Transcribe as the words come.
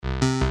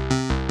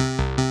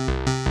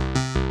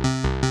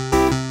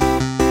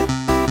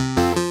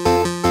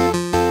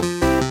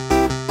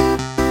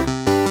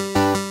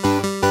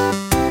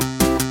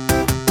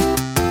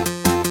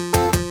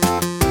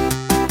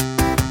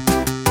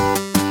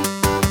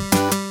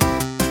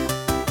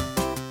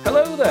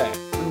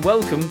and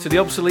welcome to the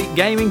Obsolete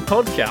Gaming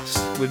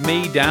Podcast with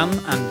me, Dan,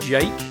 and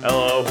Jake.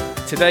 Hello.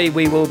 Today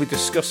we will be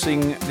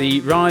discussing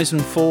the rise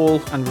and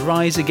fall and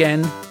rise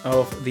again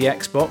of the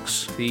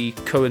Xbox, the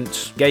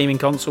current gaming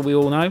console we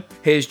all know.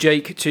 Here's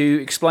Jake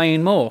to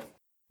explain more.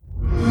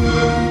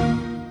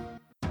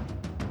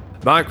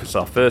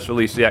 Microsoft first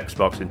released the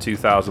Xbox in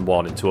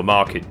 2001 into a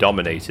market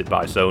dominated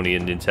by Sony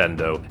and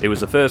Nintendo. It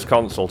was the first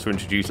console to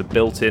introduce a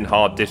built-in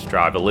hard disk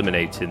drive,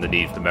 eliminating the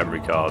need for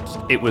memory cards.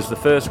 It was the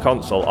first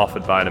console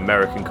offered by an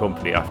American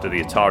company after the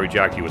Atari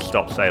Jaguar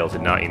stopped sales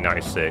in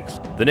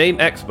 1996. The name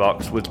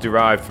Xbox was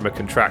derived from a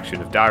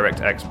contraction of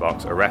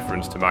DirectX, a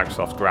reference to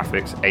Microsoft's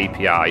graphics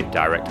API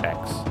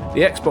DirectX.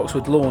 The Xbox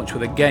would launch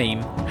with a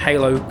game,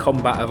 Halo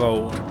Combat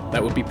Evolved,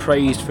 that would be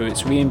praised for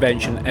its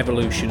reinvention and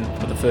evolution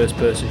of the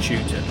first-person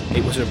shooter.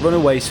 It was a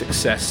runaway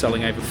success,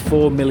 selling over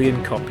 4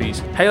 million copies.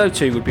 Halo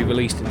 2 would be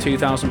released in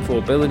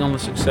 2004, building on the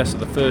success of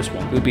the first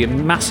one. It would be a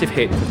massive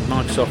hit with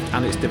Microsoft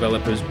and its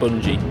developers,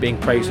 Bungie, being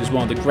praised as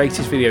one of the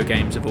greatest video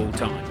games of all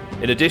time.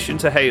 In addition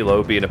to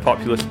Halo being a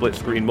popular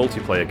split-screen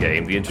multiplayer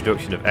game, the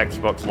introduction of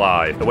Xbox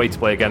Live, a way to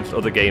play against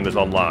other gamers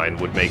online,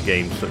 would make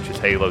games such as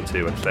Halo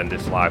 2 extend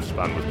its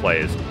lifespan with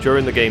players.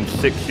 During the game's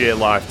 6-year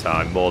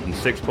lifetime, more than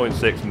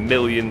 6.6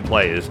 million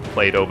players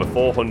played over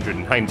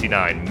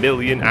 499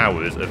 million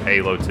hours of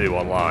Halo 2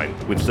 online,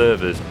 with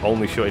servers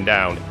only shutting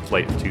down as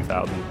late as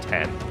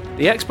 2010.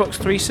 The Xbox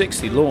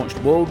 360 launched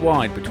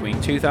worldwide between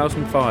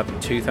 2005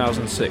 and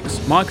 2006.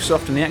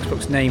 Microsoft and the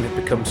Xbox name had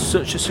become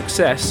such a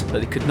success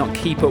that it could not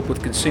keep up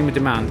with consumer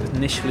demand,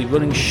 initially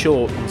running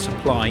short on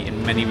supply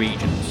in many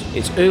regions.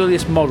 Its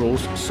earliest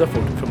models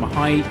suffered from a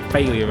high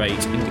failure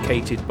rate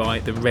indicated by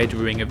the red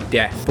ring of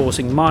death,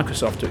 forcing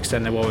Microsoft to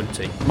extend their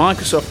warranty.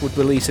 Microsoft would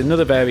release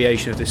another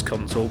variation of this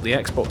console, the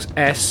Xbox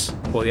S,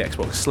 or the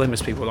Xbox Slim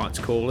as people like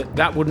to call it,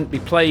 that wouldn't be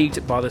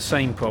plagued by the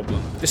same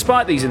problem.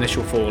 Despite these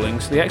initial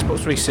fallings, the Xbox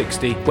 360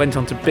 went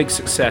on to big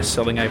success,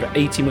 selling over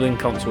 80 million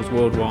consoles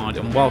worldwide,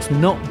 and whilst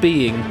not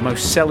being the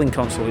most selling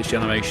console of its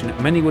generation,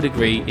 many would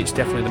agree it's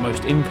definitely the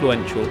most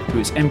influential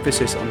through its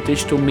emphasis on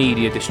digital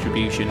media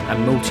distribution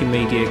and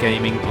multimedia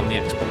gaming on the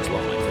Xbox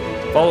Live.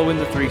 Following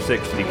the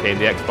 360 came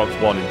the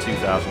Xbox One in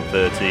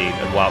 2013,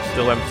 and while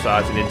still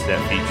emphasising internet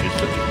features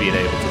such as being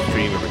able to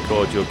stream and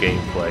record your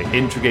gameplay,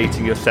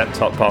 integrating your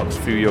set-top box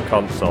through your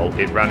console,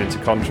 it ran into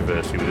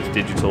controversy with its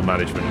digital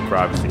management and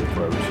privacy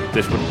approach.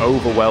 This would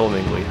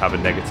overwhelmingly have a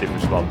negative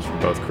response from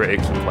both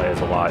critics and players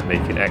alike,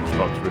 making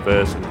Xbox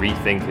reverse and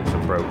rethink its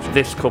approach.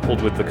 This,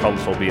 coupled with the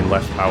console being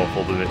less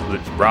powerful than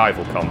its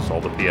rival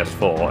console, the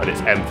PS4, and its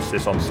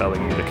emphasis on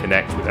selling you the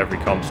Kinect with every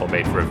console,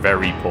 made for a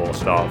very poor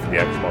start for the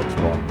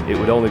Xbox One.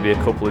 It would only be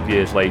a couple of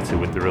years later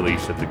with the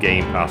release of the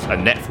Game Pass, a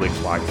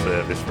Netflix-like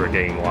service for a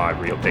game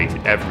library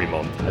updated every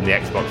month, and the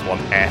Xbox One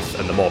S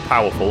and the more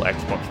powerful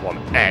Xbox One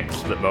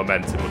X, that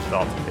momentum would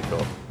start to pick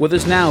up. With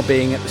us now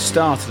being at the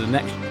start of the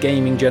next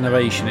gaming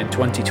generation in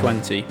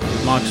 2020, with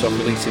Microsoft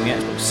releasing the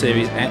Xbox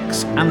Series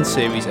X and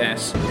Series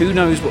S, who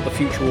knows what the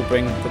future will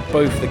bring for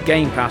both the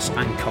Game Pass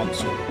and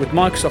console. With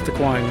Microsoft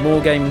acquiring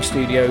more gaming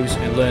studios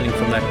and learning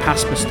from their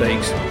past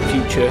mistakes, the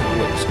future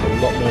looks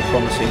a lot more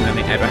promising than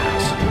it ever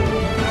has.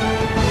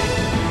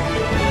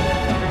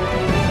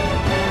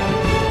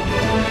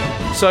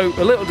 So,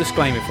 a little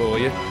disclaimer for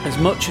you. As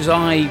much as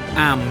I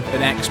am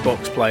an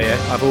Xbox player,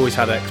 I've always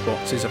had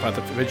Xboxes. I've had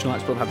the original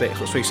Xbox, I've had the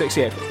Xbox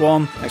 360, Xbox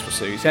One, Xbox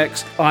Series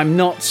X. I'm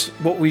not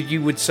what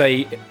you would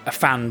say a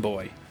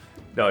fanboy.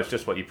 No, it's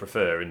just what you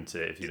prefer, isn't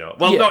it? If you know,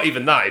 well, not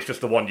even that. It's just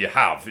the one you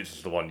have. It's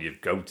just the one you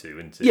go to,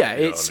 isn't it? Yeah,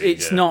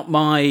 it's not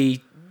my.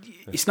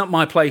 It's not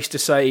my place to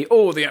say,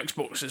 oh, the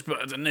Xbox is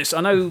better than this.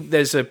 I know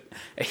there's a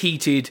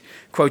heated,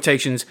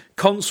 quotations,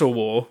 console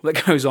war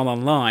that goes on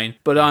online,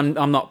 but I'm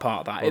not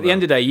part of that. At the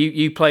end of the day,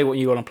 you play what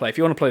you want to play. If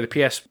you want to play the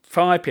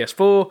PS5,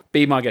 PS4,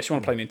 be my guest. You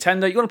want to play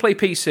Nintendo, you want to play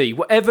PC.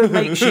 Whatever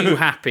makes you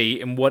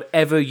happy and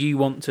whatever you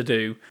want to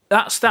do,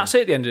 that's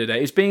it at the end of the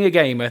day. It's being a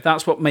gamer. If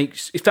that's what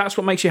makes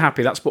you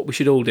happy, that's what we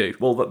should all do.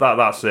 Well,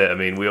 that's it. I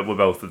mean, we're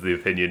both of the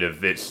opinion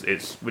of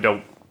it's we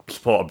don't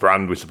support a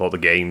brand, we support the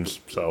games,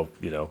 so,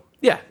 you know.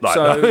 Yeah, like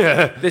so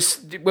yeah.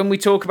 This, when we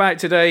talk about it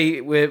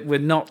today, we're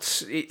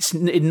not, it's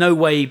in no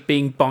way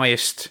being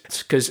biased,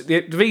 because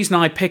the reason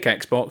I pick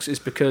Xbox is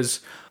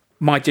because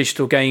my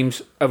digital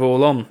games are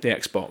all on the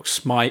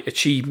Xbox, my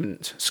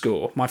achievement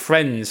score, my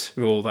friends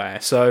are all there,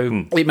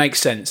 so it makes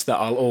sense that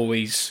I'll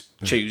always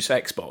choose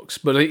Xbox,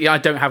 but I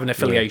don't have an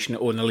affiliation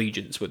or an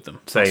allegiance with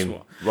them.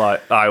 Same.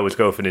 Like, I always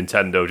go for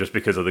Nintendo just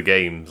because of the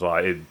games,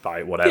 like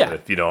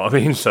whatever, you know what I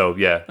mean? So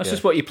yeah, that's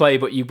just what you play,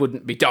 but you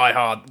wouldn't be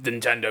diehard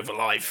Nintendo for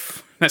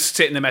life. Let's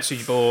sit in the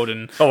message board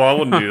and. Oh, I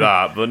wouldn't do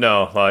that, but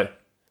no, like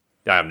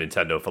I am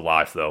Nintendo for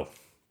life though.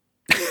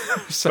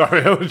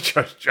 Sorry, I was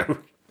just joking.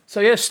 So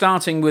yeah,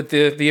 starting with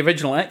the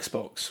original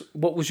Xbox,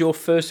 what was your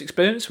first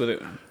experience with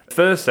it?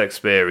 First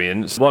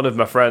experience, one of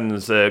my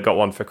friends got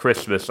one for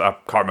Christmas. I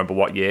can't remember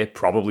what year,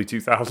 probably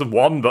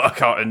 2001, but I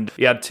can't. And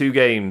he had two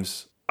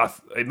games.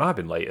 it might have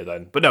been later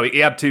then. But no, he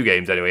had 2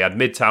 games anyway. He had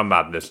Midtown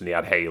Madness and he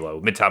had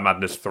Halo. Midtown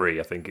Madness 3,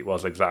 I think it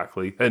was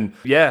exactly. And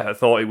yeah, I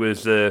thought it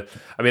was...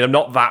 I'm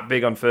not that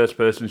big on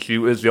first-person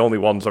shooters. The only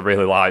ones I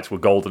really liked were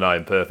GoldenEye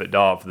and Perfect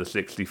Dark for the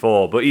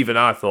 64. But even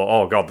I thought,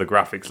 oh God, the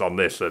graphics on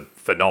this are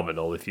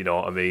phenomenal, if you know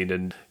what I mean.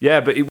 And yeah,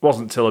 but it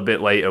wasn't till a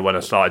bit later when I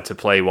started to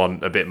play one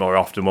a bit more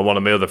often. When one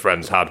of my other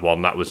friends had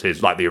one, that was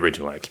his, like the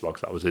original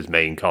Xbox, that was his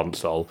main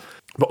console.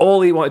 But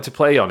all he wanted to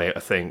play on it, I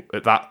think,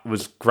 that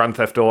was Grand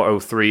Theft Auto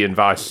 3 and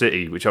Vice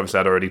City, which obviously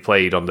I'd already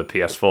played on the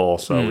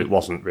PS4, so it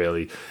wasn't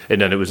really...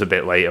 And then it was a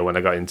bit later when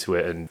I got into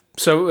it. And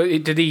so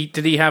did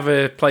he have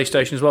a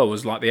PlayStation as well?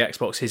 Was like the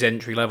Xbox his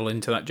entry level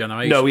into that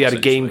generation? No, he had a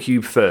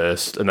GameCube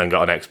first and then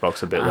got an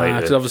Xbox a bit later.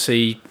 Because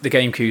obviously the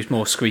GameCube's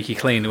more squeaky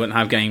clean. They wouldn't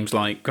have games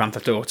like Grand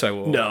Theft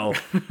Auto. Or... No.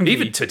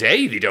 Even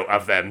today they don't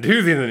have them,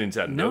 do they, the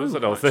Nintendo? No, I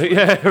don't think.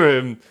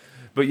 Yeah,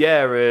 but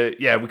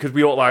yeah, because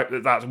we all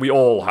we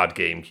all had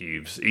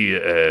GameCubes,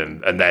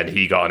 and then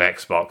he got an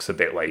Xbox a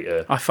bit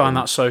later. I find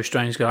that so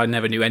strange because I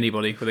never knew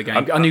anybody with a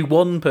GameCube. I knew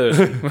one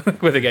person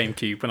with a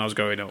GameCube when I was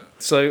growing up.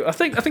 So I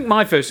think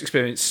my first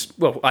experience,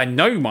 well, I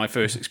know my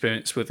first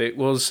experience with it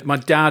was my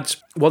dad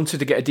wanted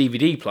to get a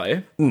DVD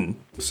player.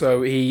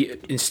 So he,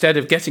 instead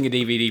of getting a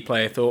DVD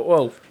player, thought,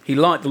 well, he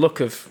liked the look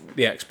of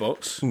the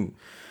Xbox.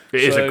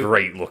 It is a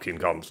great looking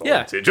console,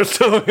 yeah. isn't it? Just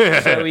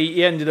to, So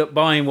he ended up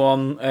buying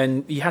one,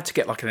 and you had to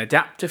get like an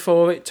adapter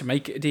for it to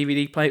make it a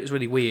DVD player. It was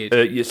really weird.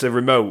 It's a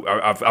remote.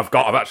 I've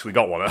actually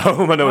got one at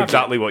home. I know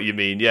exactly what you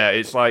mean. Yeah,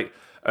 it's like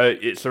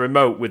it's a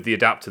remote with the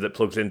adapter that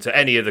plugs into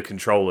any of the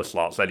controller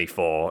slots, any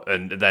 4,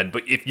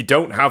 but if you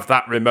don't have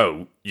that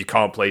remote, you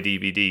can't play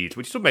DVDs,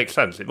 which doesn't make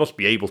sense. It must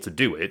be able to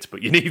do it,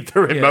 but you need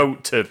the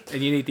remote to.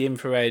 And you need the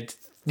infrared.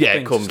 Yeah,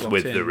 it comes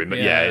with the remote.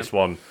 Yeah, it's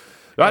one.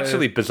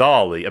 Actually,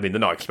 bizarrely, I mean, they're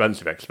not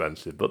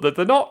expensive, but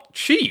they're not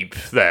cheap,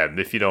 then,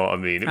 if you know what I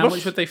mean. How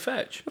much would they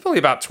fetch? Probably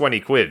about 20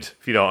 quid,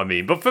 if you know what I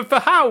mean. But for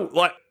how,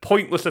 like,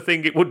 pointless a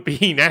thing it would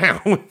be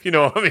now, if you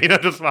know what I mean, I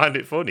just find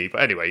it funny.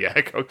 But anyway, yeah,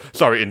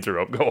 sorry to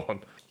interrupt, go on.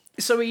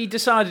 So he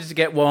decided to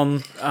get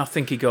one. I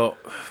think he got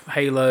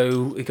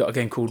Halo, he got a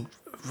game called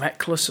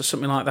Reckless or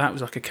something like that. It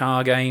was like a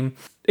car game.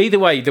 Either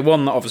way, the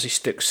one that obviously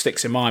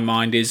sticks in my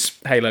mind is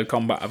Halo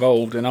Combat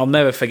Evolved, and I'll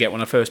never forget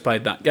when I first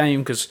played that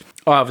game, because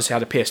I obviously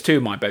had a PS2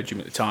 in my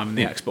bedroom at the time, and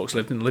the Xbox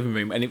lived in the living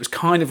room, and it was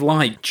kind of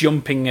like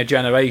jumping a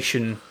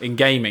generation in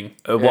gaming.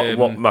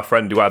 What my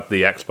friend who had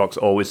the Xbox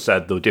always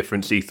said, the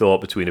difference he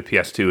thought between a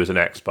PS2 and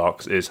an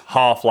Xbox is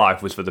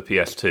Half-Life was for the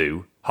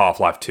PS2,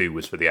 Half-Life 2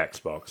 was for the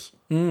Xbox.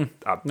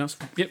 That's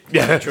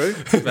very true.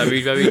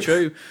 Very, very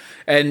true.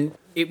 And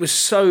it was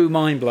so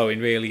mind-blowing,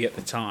 really, at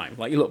the time.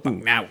 Like, you look back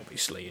now,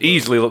 obviously.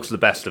 Easily looks the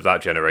best of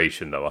that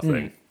generation, though, I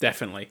think.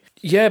 Definitely.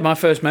 Yeah, my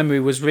first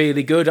memory was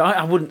really good.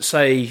 I wouldn't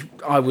say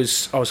I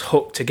was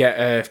hooked to get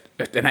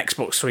an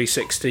Xbox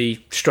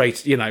 360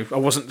 straight, you know. I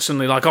wasn't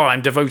suddenly like, oh,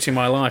 I'm devoting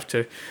my life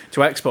to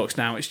Xbox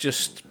now. It's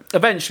just...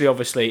 Eventually,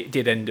 obviously, it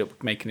did end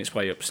up making its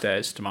way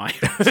upstairs to my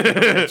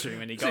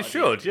bedroom. And he got it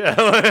should, yeah.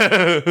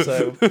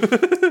 So,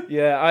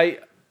 yeah,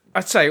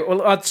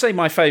 I'd say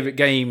my favourite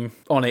game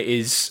on it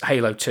is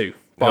Halo 2.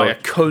 By a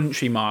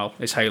country mile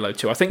is Halo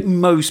 2. I think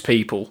most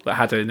people that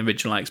had an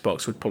original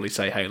Xbox would probably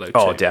say Halo 2.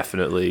 Oh,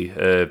 definitely.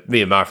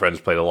 Me and my friends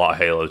played a lot of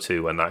Halo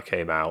 2 when that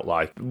came out.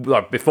 Like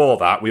before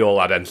that, we all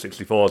had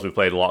N64s. We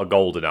played a lot of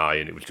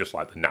GoldenEye, and it was just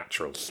like the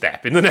natural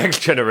step in the next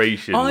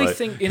generation. I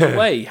think, in a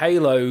way,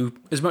 Halo,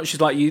 as much as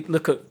like you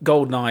look at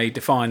GoldenEye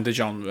defined the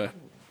genre,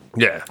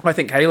 yeah, I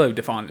think Halo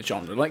defined the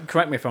genre. Like,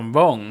 correct me if I'm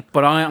wrong,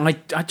 but I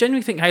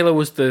genuinely think Halo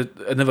was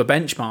another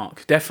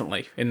benchmark,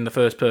 definitely, in the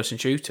first-person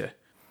shooter.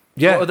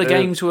 Yeah, what other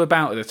games were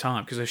about at the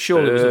time? Because I'm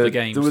sure there was other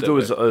games.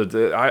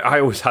 I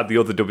always had the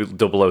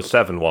other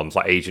 007 ones,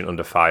 like Agent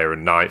Under Fire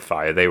and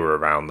Nightfire. They were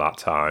around that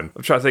time.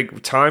 I'm trying to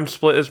think. Time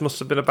Splitters must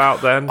have been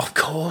about then. Of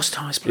course,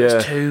 Time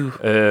Splitters 2.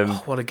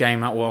 What a game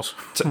that was.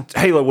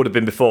 Halo would have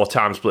been before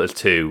Time Splitters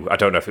 2. I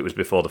don't know if it was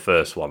before the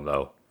first one,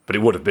 though. But it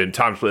would have been.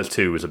 Time Splitters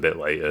 2 was a bit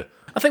later.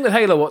 I think with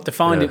Halo, what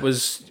defined it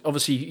was,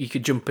 obviously, you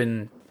could jump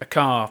in a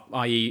car,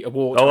 i.e. a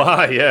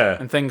water. Yeah.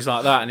 And things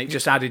like that, and it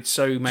just added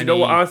so many... Do you know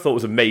what I thought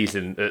was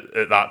amazing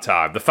at that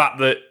time? The fact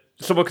that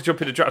someone could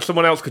jump in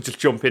someone else could just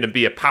jump in and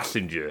be a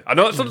passenger. I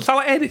know it doesn't sound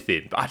like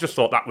anything, but I just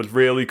thought that was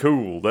really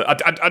cool.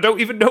 I don't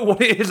even know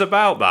what it is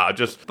about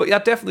that. But yeah, I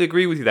definitely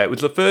agree with you there. It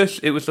was the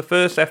first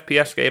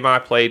FPS game I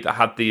played that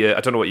had the I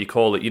don't know what you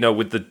call it. You know,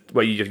 with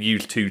where you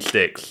use 2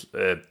 sticks,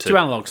 2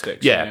 analog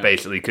sticks. Yeah,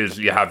 basically, because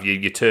you have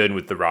you turn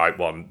with the right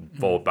one,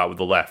 forward back with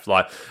the left.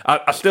 Like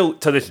I still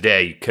to this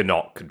day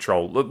cannot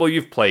control. Well,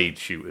 you've played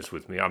shooters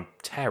with me. I'm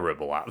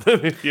terrible at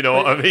them. If you know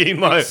what I mean.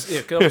 Like,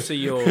 obviously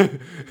you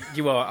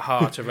are at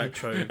heart a retro.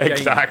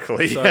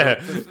 Exactly. So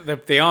yeah.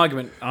 The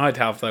argument I'd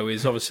have though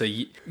is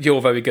obviously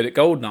you're very good at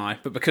GoldenEye,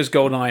 but because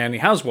GoldenEye only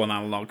has 1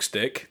 analog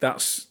stick,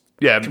 that's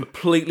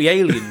completely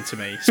alien to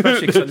me,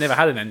 especially because I've never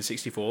had an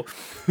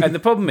N64. And the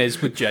problem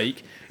is with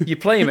Jake, you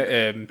play him at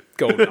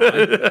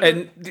GoldenEye,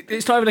 and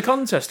it's not even a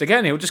contest.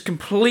 Again, he'll just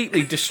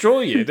completely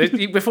destroy you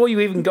before you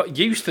even got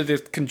used to the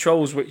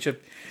controls, which are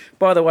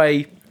By the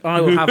way,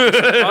 I'll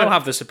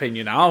have this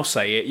opinion. I'll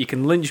say it. You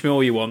can lynch me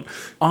all you want.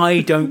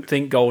 I don't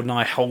think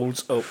GoldenEye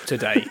holds up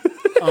today.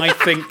 I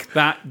think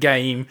that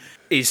game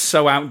is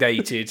so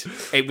outdated.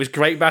 It was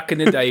great back in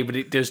the day, but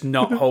it does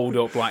not hold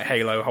up like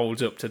Halo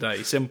holds up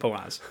today. Simple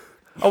as.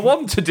 I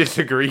want to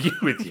disagree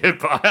with you,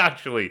 but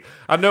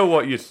I know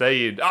what you're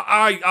saying.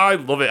 I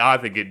love it. I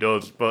think it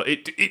does, but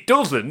it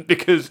doesn't,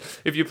 because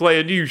if you play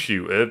a new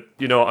shooter,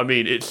 you know what I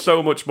mean? It's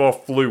so much more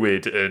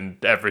fluid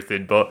and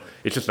everything, but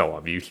it's just not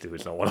what I'm used to.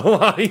 It's not what I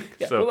like.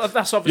 Yeah, so, well,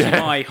 that's obviously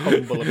my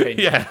humble opinion.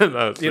 Yeah,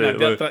 that's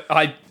it.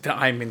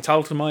 I'm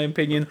entitled to my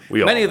opinion.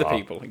 We Many all other are.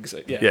 people,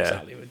 exactly,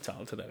 are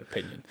entitled to their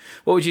opinion.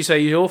 What would you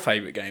say is your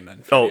favourite game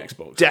then for the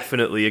Xbox?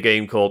 Definitely a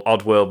game called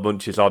Oddworld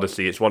Munch's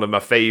Odyssey. It's one of my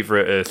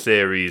favourite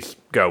series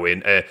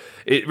going.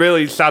 It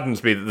really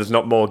saddens me that there's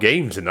not more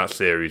games in that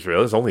series,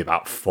 really. There's only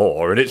about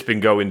 4, and it's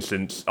been going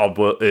since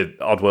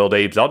Oddworld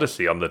Abe's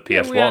Odyssey on the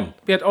PS1.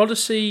 We had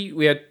Odyssey,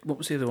 we had, what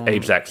was the other one?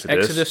 Abe's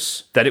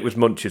Exodus. Then it was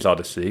Munch's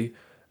Odyssey.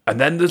 And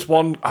then there's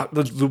one,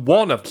 the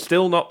one I've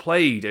still not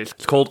played. It's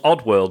called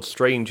Oddworld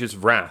Stranger's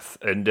Wrath.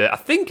 And I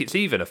think it's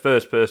even a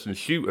first-person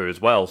shooter as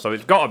well, so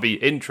it's got to be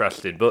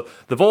interesting. But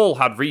they've all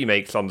had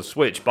remakes on the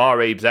Switch,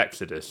 bar Abe's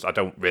Exodus. I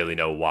don't really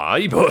know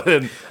why, but...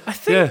 I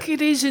think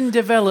it is in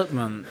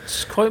development.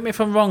 Quote me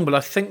if I'm wrong, but I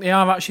think they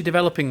are actually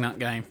developing that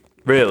game.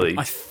 Really?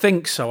 I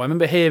think so. I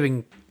remember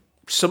hearing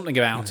something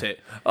about it.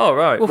 Oh,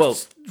 right. Well,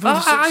 from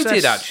I success-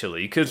 did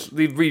actually, because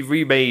they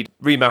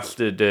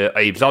remastered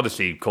Abe's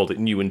Odyssey, called it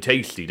New and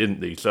Tasty, didn't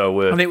they?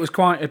 So, and it was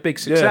quite a big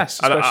success,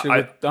 and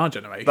especially with our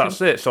generation. That's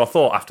it. So I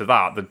thought after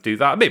that they'd do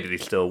that. Maybe they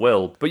still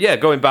will. But yeah,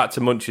 going back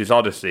to Munch's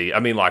Odyssey, I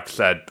mean, like I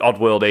said,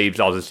 Oddworld Abe's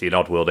Odyssey and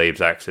Oddworld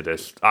Abe's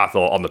Exodus, I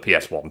thought on the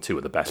PS1, 2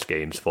 of the best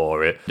games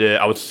for it.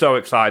 I was so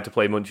excited to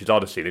play Munch's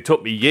Odyssey, and it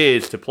took me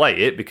years to play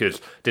it because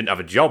I didn't have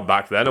a job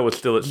back then. I was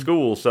still at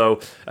school, so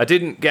I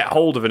didn't get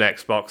hold of an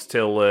Xbox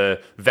till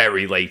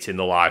very late in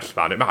the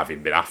lifespan. It might have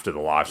even been after the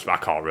lifespan. I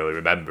can't really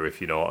remember,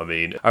 if you know what I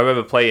mean. I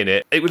remember playing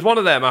it. It was one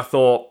of them I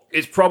thought,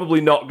 it's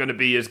probably not going to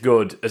be as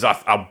good as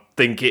I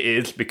think it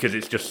is, because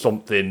it's just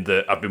something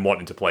that I've been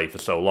wanting to play for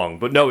so long.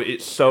 But no,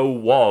 it so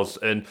was.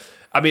 And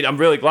I mean, I'm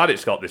really glad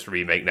it's got this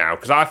remake now,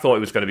 because I thought it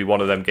was going to be one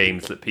of them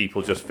games that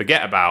people just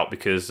forget about,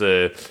 because,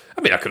 I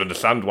mean, I could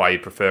understand why you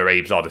prefer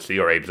Abe's Odyssey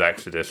or Abe's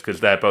Exodus, because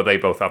they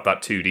both have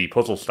that 2D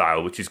puzzle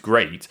style, which is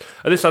great.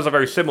 And this has a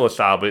very similar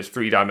style, but it's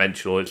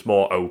 3-dimensional, it's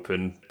more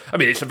open. I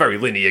mean, it's a very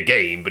linear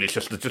game, but it's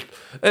just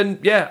and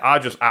yeah, I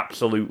just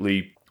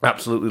absolutely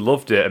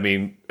loved it. I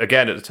mean,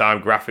 again, at the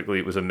time, graphically,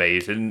 it was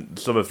amazing.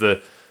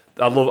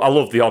 I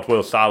love the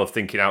Oddworld style of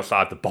thinking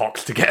outside the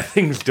box to get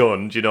things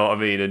done. Do you know what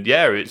I mean? And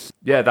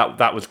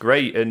that was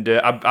great. And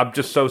I'm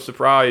just so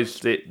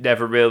surprised it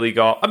never really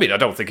got. I mean, I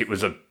don't think it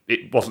wasn't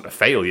a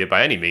failure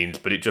by any means,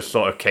 but it just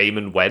sort of came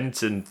and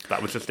went, and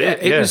that was just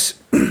it. It was.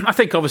 I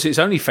think obviously it's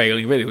only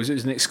failing really. It was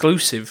an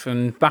exclusive,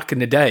 and back in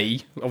the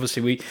day,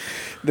 obviously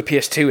the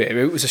PS2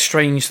 era, it was a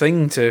strange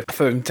thing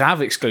for them to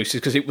have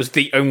exclusives, because it was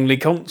the only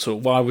console.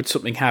 Why would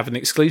something have an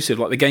exclusive?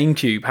 Like the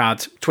GameCube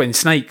had Twin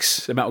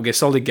Snakes, a Metal Gear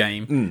Solid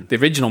game, the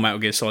original Metal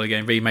Gear Solid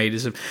game remade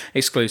as an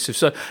exclusive.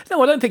 So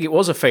no, I don't think it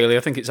was a failure.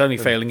 I think it's only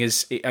failing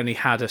is it only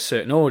had a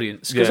certain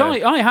audience. Because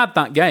I had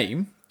that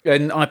game,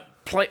 and I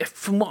played,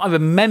 from what I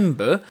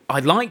remember, I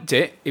liked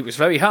it. It was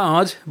very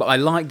hard, but I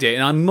liked it,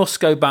 and I must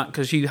go back,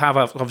 because you have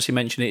obviously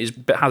mentioned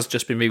it has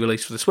just been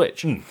re-released for the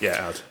Switch. Yeah, it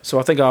has. So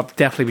I think I'll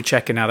definitely be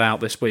checking that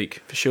out this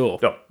week for sure.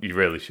 No, you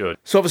really should.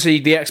 So obviously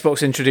the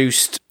Xbox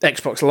introduced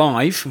Xbox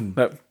Live,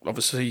 but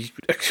obviously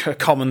a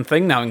common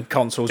thing now in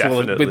consoles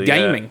with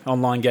gaming,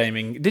 online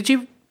gaming. Did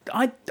you?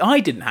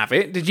 I didn't have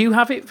it. Did you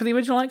have it for the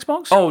original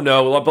Xbox? Oh,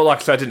 no. But like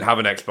I said, I didn't have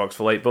an Xbox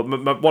for late. But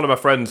one of my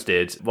friends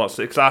did.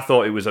 Because I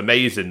thought it was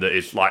amazing that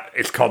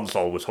its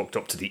console was hooked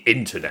up to the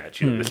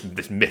internet. You know,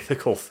 this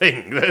mythical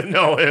thing.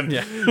 No, he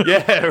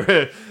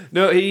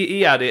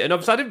had it. And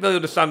obviously I didn't really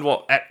understand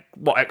what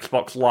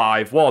Xbox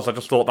Live was. I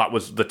just thought that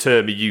was the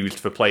term he used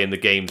for playing the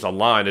games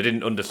online. I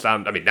didn't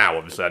understand. I mean, now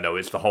obviously I know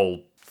it's the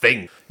whole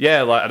thing.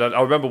 Yeah, like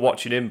I remember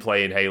watching him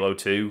playing Halo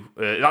 2.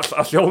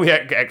 That's the only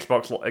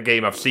Xbox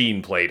game I've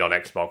seen played on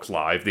Xbox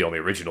Live, the only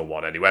original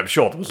one anyway. I'm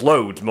sure there was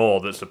loads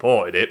more that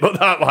supported it, but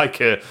that, like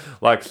I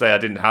say, I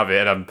didn't have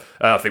it, and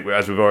I think,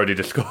 as we've already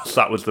discussed,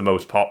 that was the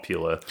most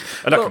popular,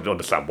 and I can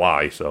understand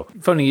why. So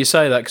funny you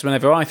say that, because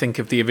whenever I think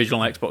of the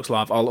original Xbox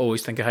Live, I'll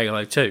always think of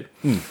Halo 2,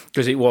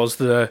 because it was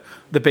the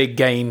big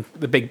game,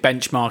 the big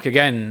benchmark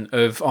again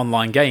of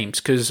online games.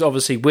 Because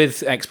obviously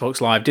with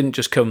Xbox Live didn't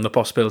just come the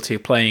possibility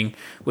of playing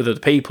with other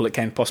people, it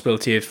came the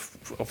possibility of,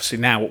 obviously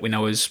now what we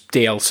know as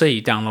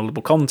DLC,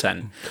 downloadable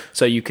content.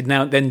 So you could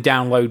now then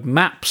download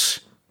maps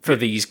for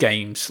these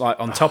games, like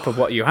on top of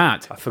what you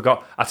had. I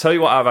forgot. I tell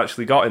you what I've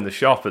actually got in the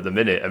shop at the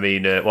minute. I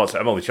mean,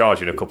 I'm only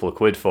charging a couple of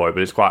quid for it,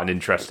 but it's quite an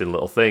interesting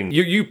little thing.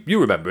 You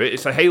remember it?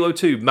 It's a Halo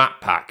 2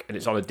 map pack, and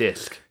it's on a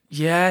disc.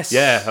 Yes.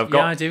 Yeah, I've got.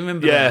 Yeah, I do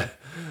remember Yeah. that.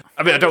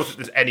 I mean, I don't think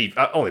there's any...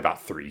 only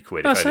about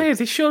 £3. I say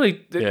it, surely...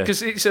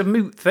 Because it's a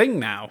moot thing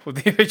now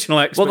with the original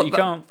Xbox. Well, you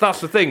can't... That's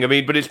the thing. I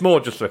mean, but it's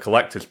more just a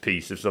collector's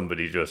piece if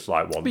somebody just,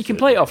 like, wants it. But you can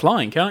play it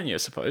offline, can't you, I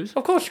suppose?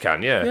 Of course you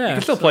can, yeah. Yeah, You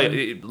can still play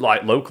it,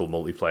 like, local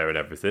multiplayer and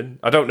everything.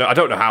 I don't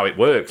know how it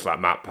works, like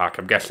Map Pack.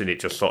 I'm guessing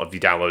it just sort of, you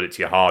download it to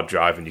your hard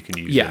drive and you can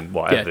use it in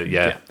whatever,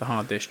 yeah. The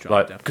hard disk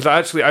drive. Because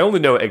I only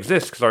know it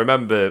exists because I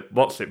remember,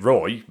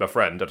 Roy, my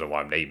friend, I don't know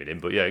why I'm naming him,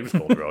 but yeah, he was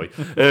called Roy.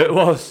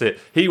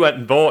 He went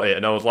and bought it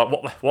and I was like,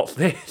 what's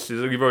this?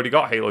 You've already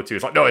got Halo 2.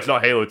 It's like, no, it's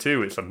not Halo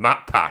 2, it's a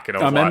Map Pack. And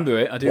I remember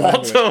it. I do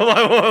remember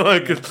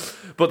it.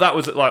 But that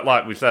was,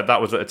 like we said,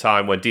 that was at a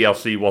time when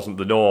DLC wasn't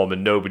the norm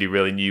and nobody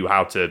really knew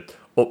how to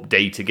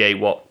update a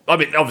game.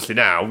 Obviously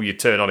now you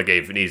turn on a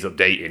game if it needs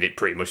updating, it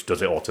pretty much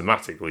does it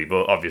automatically.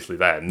 But obviously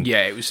then,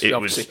 it was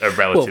a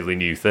relatively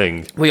new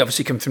thing. We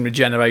obviously come from a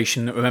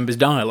generation that remembers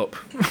dial-up,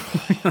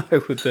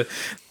 with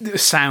the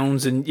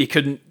sounds, and you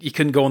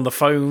couldn't go on the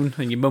phone,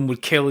 and your mum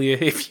would kill you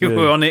if you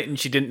were on it, and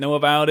she didn't know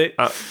about it.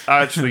 I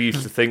actually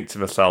used to think to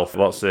myself,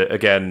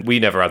 again, we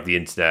never had the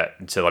internet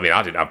until, I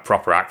didn't have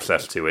proper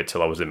access to it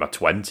till I was in my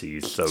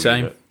 20s. So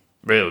same.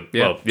 Really?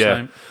 Yeah,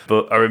 same.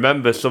 But I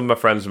remember some of my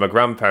friends and my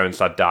grandparents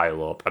had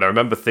dial-up, and I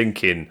remember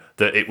thinking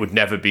that it would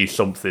never be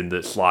something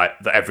that's like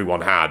that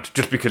everyone had,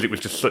 just because it was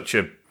just such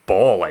a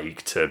ball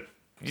ache to.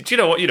 Do you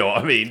know what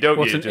I mean? Don't you?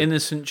 What an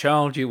innocent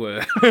child you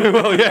were.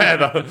 Well, yeah,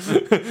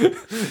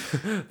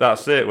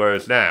 that's it.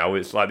 Whereas now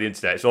it's like the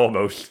internet; it's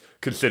almost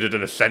considered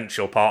an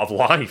essential part of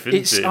life,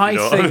 isn't it?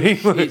 I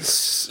think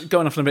it's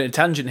going off on a bit of a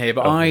tangent here,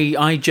 but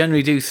I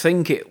generally do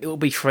think it will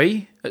be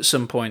free at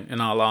some point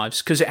in our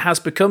lives because it has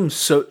become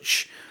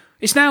such.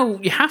 It's now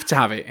you have to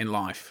have it in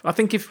life. I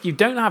think if you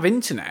don't have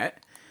internet,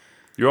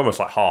 you're almost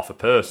like half a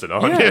person,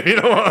 aren't you?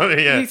 You know what I mean?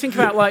 Yeah. You think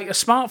about like a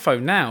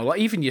smartphone now, like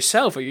even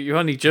yourself, you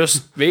only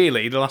just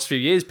really the last few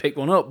years picked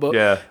one up. But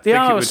I think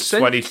it was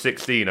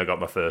 2016 I got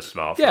my first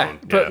smartphone. Yeah,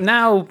 but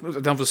now,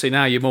 obviously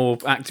now you're more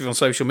active on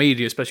social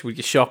media, especially with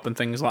your shop and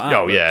things like that.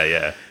 Oh,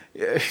 yeah.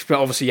 But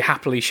obviously you're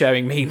happily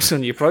sharing memes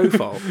on your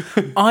profile.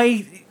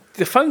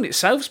 The phone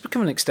itself's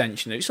become an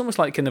extension. It's almost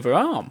like another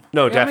arm.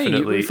 No,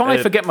 definitely. If I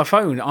forget my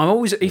phone, I'm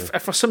always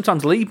if I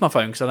sometimes leave my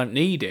phone because I don't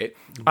need it.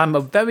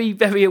 I'm very,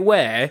 very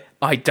aware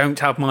I don't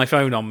have my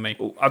phone on me.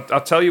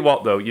 I'll tell you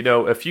what, though.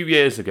 A few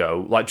years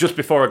ago, like just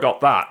before I got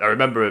that, I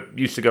remember I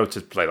used to go to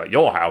play like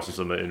your house or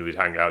something, and we'd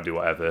hang out, do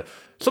whatever.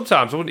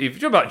 Sometimes I wouldn't even.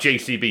 Do you know about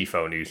JCB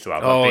phone you used to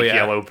have? That big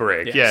yellow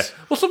brick? Yes.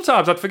 Yeah. Well,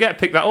 sometimes I'd forget to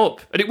pick that up,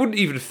 and it wouldn't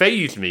even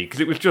faze me because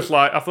it was just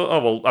like, I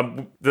thought,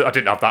 I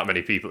didn't have that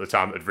many people at the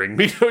time that'd ring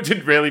me, so it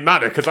didn't really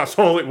matter because that's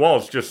all it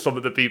was, just some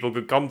of the people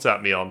could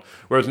contact me on.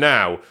 Whereas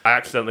now, I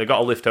accidentally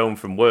got a lift home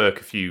from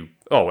work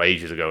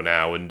ages ago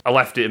now, and I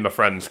left it in my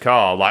friend's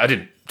car. Like, I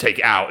didn't take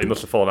it out, it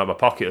must have fallen out of my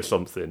pocket or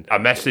something. I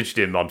messaged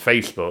him on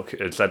Facebook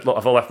and said, look,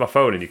 have I left my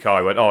phone in your car?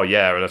 He went, oh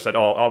yeah. And I said,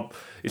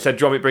 he said,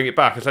 do you want me to bring it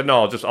back? I said,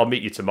 no, I'll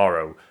meet you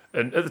tomorrow.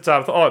 And at the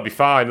time I thought, it'd be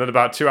fine. And then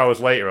about 2 hours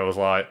later I was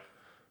like,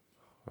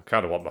 I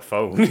kind of want my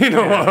phone. You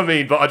know what I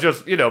mean? But I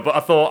just,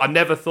 I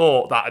never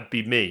thought that'd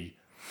be me.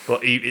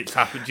 But it's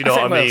happened, you know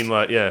what I mean?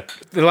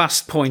 The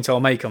last point I'll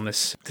make on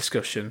this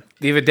discussion.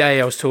 The other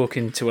day I was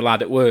talking to a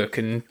lad at work,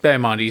 and bear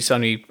in mind he's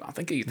only, I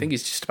think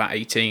he's just about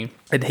 18,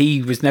 and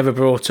he was never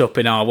brought up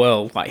in our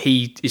world. Like,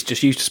 he is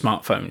just used to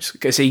smartphones,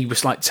 because he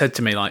was like, said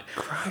to me like,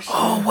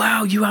 oh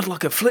wow, you had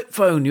like a flip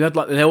phone, you had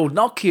like the old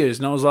Nokias,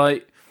 and I was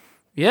like,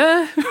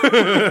 yeah. You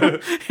know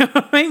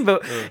what I mean?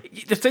 But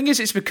the thing is,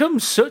 it's become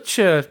such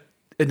a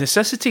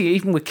necessity,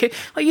 even with kids.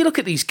 Like, you look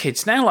at these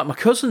kids now, like my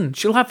cousin,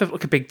 she'll have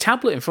like a big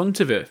tablet in front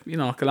of her,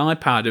 like an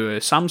iPad or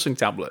a Samsung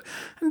tablet,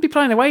 and be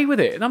playing away with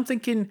it. And I'm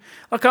thinking,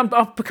 like,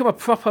 I've become a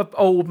proper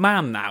old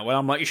man now, and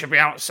I'm like, you should be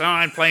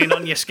outside playing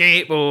on your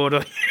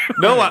skateboard.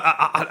 No,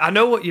 I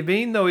know what you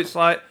mean, though. It's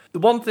like, the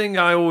one thing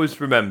I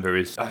always remember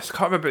is, I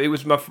can't remember, it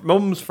was my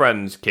mum's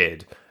friend's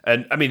kid,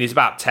 and he's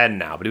about 10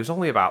 now, but he was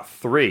only about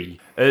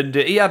 3, and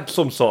he had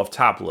some sort of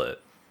tablet.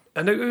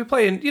 And we were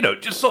playing,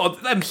 just sort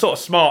of them sort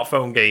of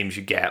smartphone games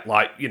you get,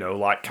 like,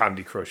 like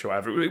Candy Crush or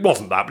whatever. It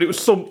wasn't that, but it was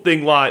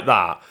something like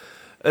that.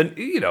 And,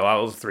 I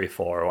was 3 or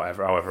 4 or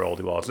whatever, however old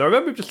he was. And I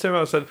remember him just turning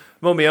around and said,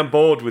 Mummy, I'm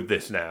bored with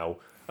this now.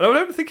 And I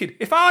remember thinking,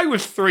 if I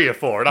was 3 or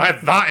 4 and I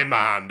had that in my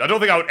hand, I don't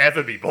think I would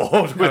ever be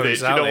bored with it.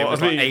 Exactly. You know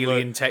what I mean? Like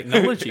alien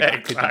technology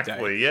back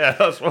exactly, yeah,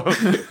 that's what...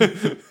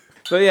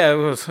 But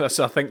yeah,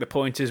 I think the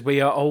point is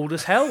we are old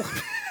as hell.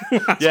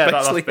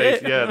 That's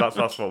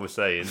what we're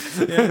saying.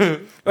 Yeah.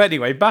 Well,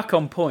 anyway, back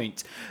on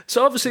point.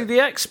 So obviously the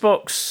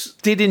Xbox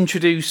did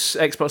introduce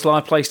Xbox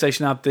Live.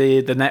 PlayStation had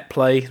the Net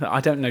Play that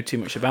I don't know too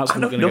much about. So I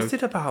know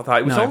nothing about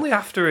that. It was only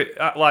after it,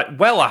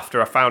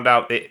 after I found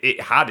out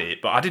it had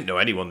it, but I didn't know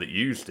anyone that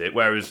used it.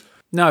 Whereas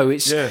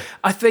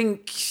I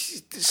think,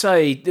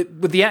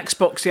 with the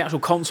Xbox, the actual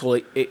console,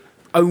 it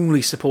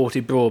only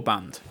supported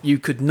broadband. You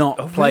could not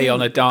play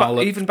on a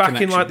dial-up even back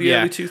connection. in the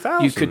early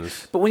 2000s. You could,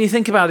 but when you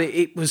think about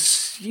it,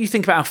 you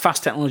think about how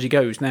fast technology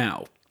goes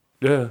now.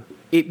 Yeah.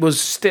 it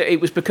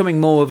was becoming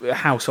more of a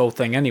household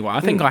thing anyway. I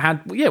think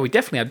we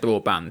definitely had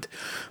broadband.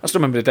 I still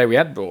remember the day we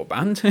had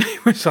broadband.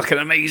 It was like an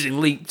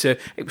amazing leap to,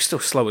 it was still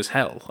slow as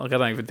hell. Like I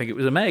don't even think it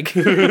was a meg.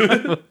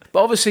 But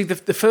obviously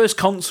the first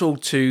console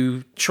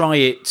to try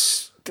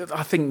it,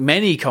 I think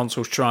many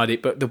consoles tried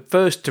it, but the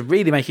first to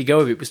really make a go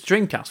of it was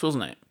Dreamcast,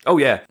 wasn't it? Oh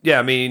yeah.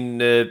 I mean,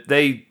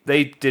 they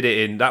did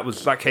it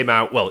that came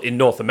out, well, in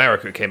North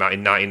America it came out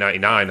in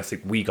 1999. I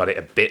think we got it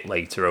a bit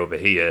later over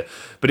here,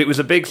 but it was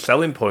a big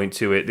selling point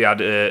to it. They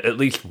had at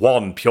least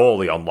one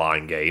purely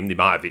online game. They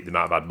might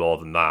have had more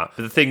than that.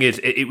 But the thing is,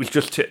 it was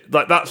just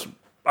like that's.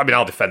 I mean,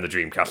 I'll defend the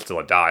Dreamcast till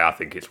I die. I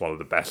think it's one of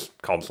the best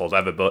consoles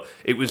ever. But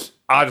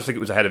I just think it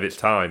was ahead of its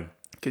time.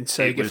 Good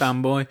Sega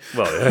fanboy.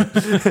 Well,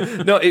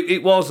 yeah. No,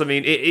 it was. I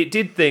mean, it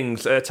did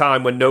things at a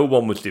time when no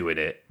one was doing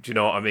it. Do you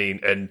know what I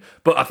mean?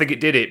 But I think it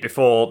did it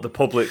before the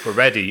public were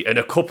ready. And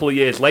a couple of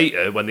years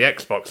later, when the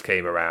Xbox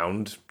came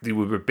around, they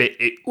were a bit...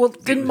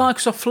 Didn't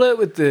Microsoft flirt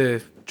with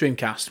the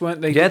Dreamcast,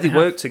 weren't they? Yeah, they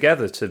worked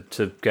together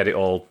to get it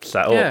all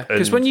set up. Yeah,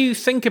 because when you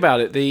think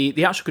about it,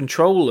 the actual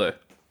controller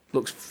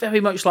looks very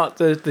much like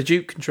the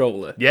Duke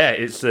controller. Yeah,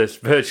 it's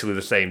virtually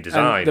the same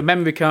design. And the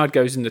memory card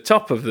goes in the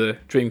top of the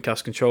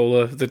Dreamcast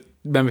controller. The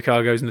memory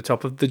card goes in the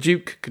top of the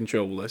Duke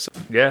controller. So.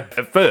 Yeah,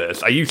 at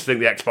first, I used to think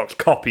the Xbox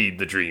copied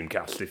the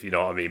Dreamcast, if you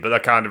know what I mean. But I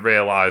kind of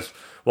realised,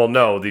 well,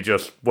 no, they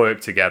just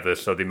work together,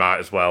 so they might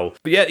as well.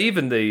 But yeah,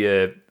 even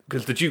the...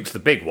 because the Duke's the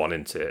big one,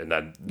 isn't it? And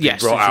then they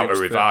brought out a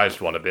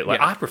revised one a bit.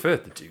 I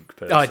preferred the Duke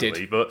personally. I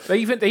did, but they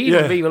even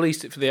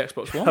re-released it for the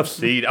Xbox One.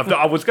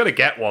 I was going to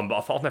get one, but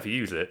I thought I'd never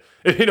use it.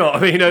 You know what I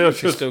mean? It's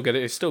still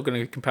going to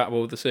be compatible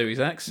with the Series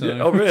X. So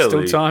oh, really?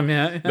 Still time,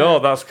 yeah. No,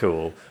 that's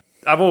cool.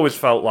 I've always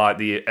felt like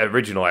the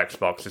original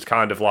Xbox is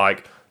kind of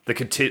like the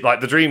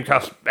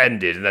Dreamcast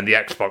ended and then the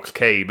Xbox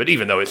came. But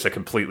even though it's a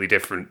completely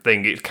different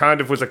thing, it kind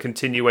of was a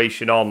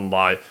continuation on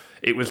like.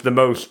 It was the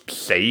most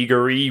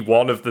Sega-y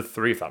one of the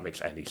three, if that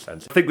makes any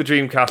sense. I think the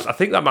Dreamcast,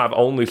 that might have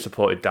only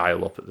supported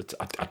dial-up at the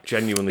time. I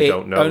genuinely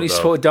don't know. It only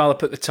supported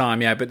dial-up at the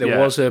time, yeah, but there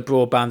was a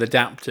broadband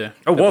adapter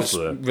was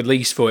there?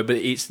 Released for it, but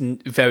it's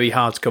very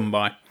hard to come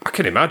by. I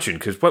can imagine,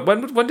 because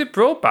when did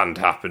broadband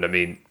happen? I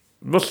mean,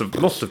 must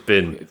have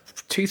been...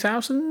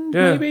 2000,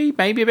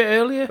 maybe a bit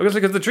earlier.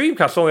 Because the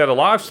Dreamcast only had a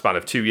lifespan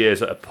of 2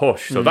 years at a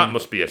push, so that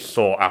must be a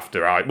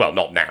sought-after... Well,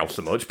 not now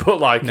so much, but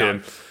like...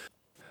 No.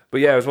 But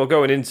yeah, as well,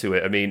 going into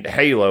it, I mean,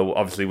 Halo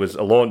obviously was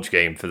a launch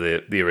game for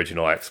the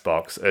original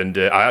Xbox, and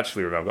I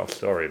actually remember, I've got a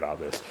story about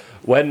this.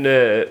 When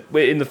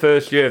in the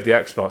first year of the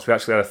Xbox, we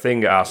actually had a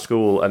thing at our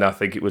school, and I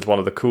think it was one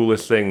of the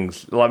coolest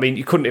things. Well, I mean,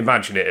 you couldn't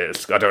imagine it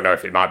as, I don't know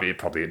if it might be,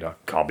 probably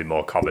can't be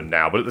more common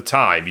now, but at the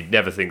time, you'd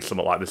never think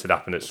something like this would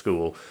happen at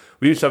school.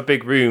 We used to have a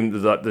big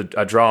room,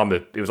 a drama,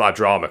 it was like a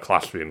drama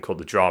classroom called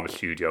the Drama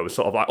Studio. It was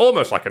sort of like,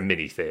 almost like a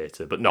mini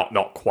theatre, but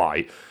not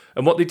quite.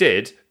 And what they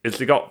did is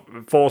they got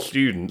 4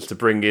 students to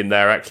bring in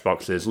their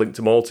Xboxes, linked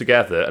them all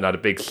together, and had a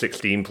big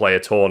 16-player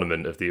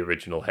tournament of the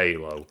original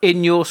Halo.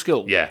 In your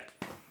school? Yeah.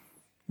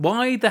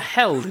 Why the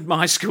hell did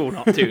my school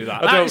not do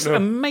that? That's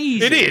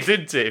amazing. It is,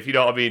 isn't it? If you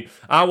know what I mean.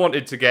 I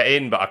wanted to get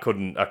in, but I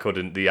couldn't.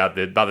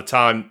 By the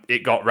time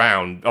it got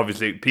round,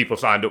 obviously people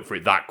signed up for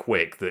it that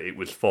quick that it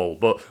was full.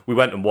 But we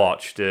went and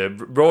watched.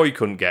 Roy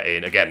couldn't get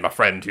in. Again, my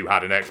friend who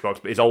had an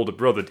Xbox, but his older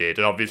brother did.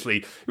 And obviously,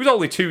 he was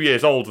only 2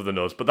 years older than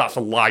us, but that's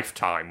a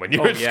lifetime when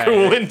you're at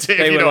school, isn't it?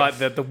 They were like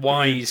the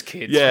wise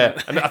kids.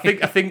 Yeah, and I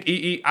think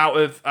he out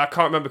of, I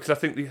can't remember because I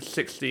think the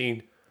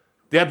 16...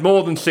 They had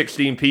more than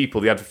 16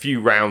 people. They had a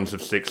few rounds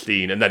of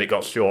 16, and then it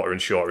got shorter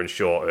and shorter and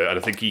shorter. And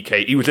I think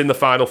he was in the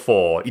final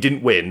 4. He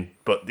didn't win,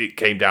 but it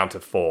came down to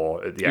 4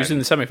 at the end. He was in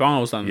the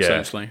semi-finals then,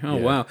 essentially. Oh,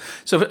 wow.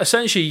 So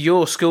essentially,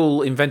 your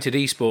school invented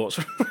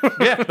esports.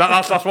 Yeah,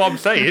 that's what I'm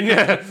saying,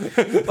 yeah.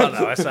 Well,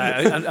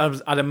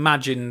 no, I'd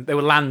imagine they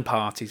were LAN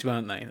parties,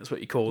 weren't they? That's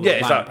what you call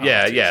them.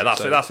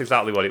 That's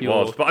exactly what it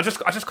was. But I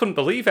just couldn't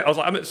believe it. I was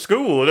like, I'm at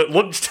school, and at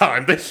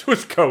lunchtime, this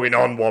was going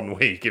on one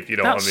week, if you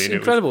know what I mean. That's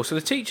incredible. So the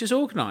teachers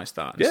organised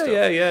that.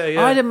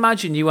 Yeah. I'd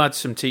imagine you had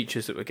some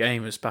teachers that were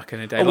gamers back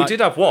in the day. Oh, we did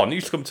have one. He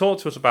used to come talk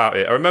to us about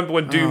it. I remember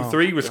when Doom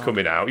 3 was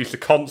coming out, he used to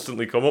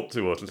constantly come up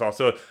to us and stuff.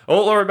 So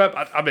all I remember,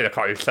 I mean, I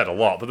can't even said a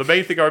lot, but the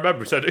main thing I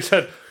remember, he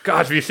said,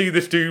 guys, have you seen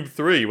this Doom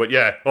 3? Went,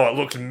 yeah. Oh, it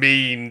looks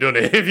mean, doesn't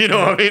it? If you know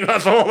what I mean,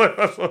 that's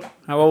all.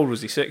 How old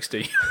was he?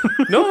 60?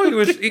 No, he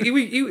was.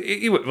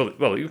 He was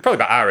probably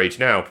about our age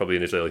now, probably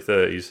in his early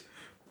 30s.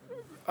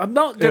 I'm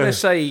not going to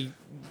say.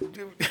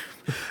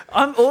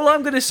 All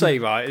I'm going to say,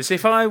 right, is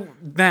if I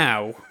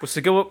now was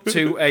to go up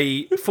to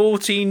a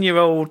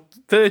 14-year-old,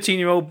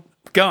 13-year-old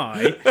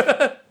guy,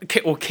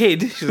 or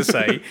kid, should I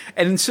say,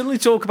 and suddenly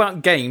talk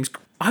about games,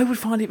 I would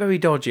find it very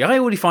dodgy. I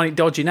already find it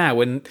dodgy now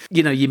when,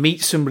 you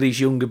meet somebody's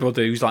younger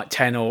brother who's like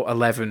 10 or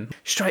 11.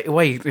 Straight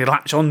away, they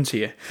latch onto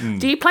you.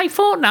 Do you play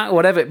Fortnite or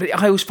whatever? But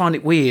I always find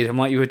it weird. I'm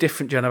like, you're a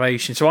different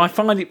generation. So I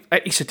find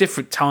it's a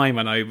different time,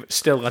 I know, but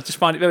still, I just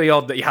find it very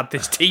odd that you had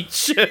this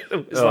teacher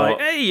that was like,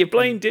 hey, you're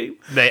playing Doom.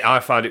 Mate,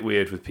 I find it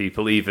weird with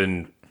people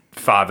even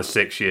 5 or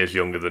 6 years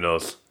younger than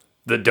us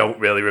that don't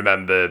really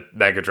remember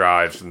Mega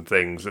Drives and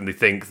things, and they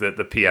think that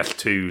the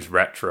PS2's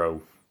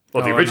retro.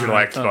 or the original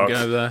no, Xbox. don't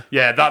go there.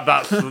 Yeah,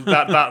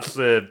 that's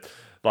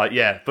like,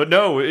 yeah. But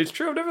no, it's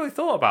true. I've never really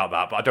thought about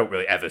that, but I don't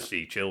really ever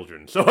see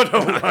children, so I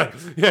don't like.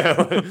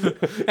 Yeah.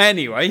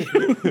 Anyway,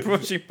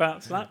 brushing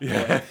back to that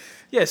point.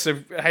 Yeah, so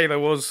Halo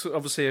was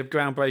obviously a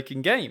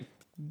groundbreaking game.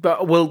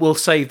 But we'll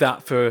save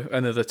that for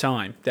another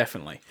time,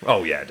 definitely.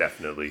 Oh, yeah,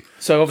 definitely.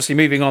 So obviously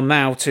moving on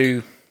now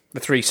to the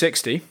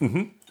 360.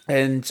 Mm-hmm.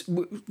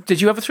 And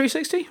did you have a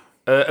 360?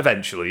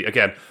 Eventually,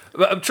 again,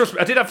 trust me,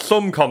 I did have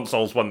some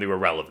consoles when they were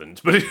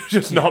relevant, but it's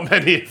just not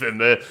many of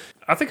them.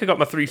 I think I got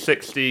my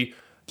 360.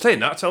 Saying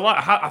that, so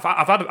like I've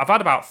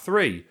had about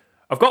 3.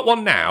 I've got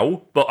one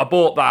now, but I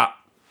bought that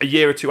a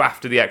year or two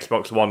after the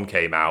Xbox One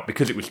came out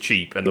because it was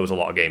cheap and there was a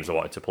lot of games I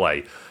wanted to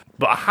play.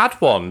 But I had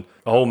one.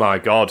 Oh my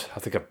god, I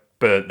think I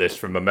burnt this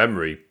from my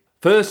memory.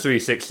 First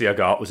 360 I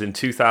got was in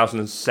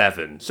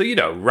 2007.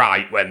 So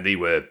right when they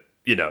were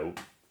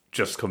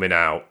just coming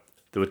out.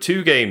 There were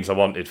 2 games I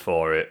wanted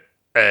for it.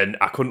 And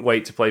I couldn't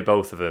wait to play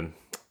both of them.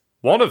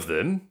 One of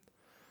them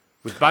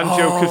was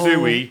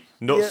Banjo-Kazooie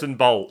Nuts and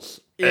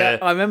Bolts. Yeah,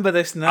 I remember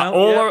this now.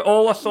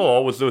 All I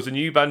saw was there was a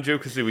new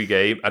Banjo-Kazooie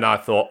game, and I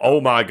thought, oh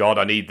my god,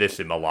 I need this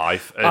in my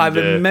life. And, I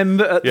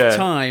remember at the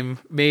time,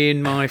 me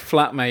and my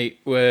flatmate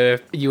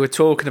you were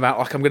talking about,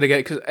 like, I'm going to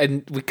get it,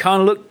 and we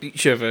kind of looked at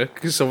each other,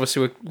 because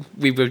obviously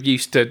we were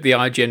used to the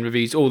IGN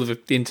reviews, all the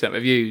internet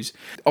reviews.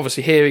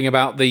 Obviously hearing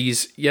about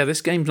these,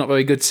 this game's not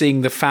very good,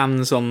 seeing the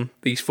fans on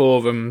these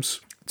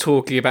forums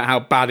talking about how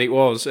bad it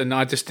was, and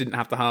I just didn't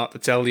have the heart to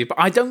tell you. But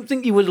I don't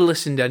think you would have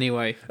listened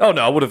anyway. Oh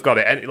no, I would have got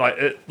it.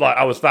 Like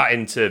I was that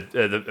into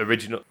the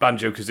original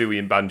Banjo-Kazooie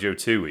and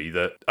Banjo-Tooie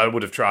that I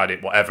would have tried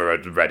it, whatever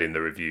I'd read in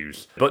the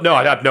reviews. But no,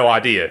 I had no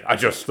idea. I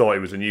just thought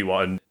it was a new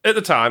one. At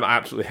the time, I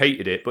absolutely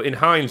hated it. But in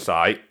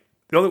hindsight,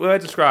 the only way I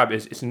describe it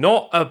is it's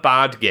not a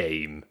bad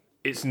game.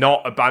 It's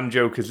not a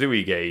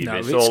Banjo-Kazooie game. No,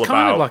 it's all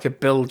kind about of like a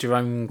build your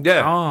own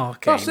car game.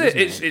 That's it.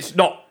 It's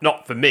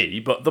not for me,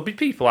 but there'll be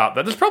people out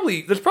there. There's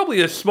probably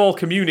a small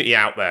community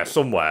out there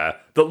somewhere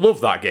that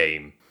love that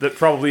game. That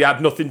probably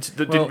had nothing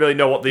didn't really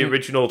know what the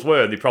originals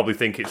were, and they probably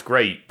think it's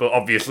great. But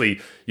obviously,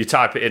 you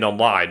type it in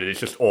online, and it's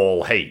just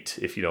all hate.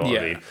 If you know what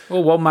I mean.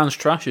 Well, one man's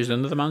trash is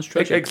another man's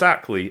treasure.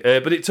 Exactly.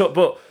 But it took.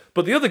 But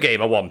the other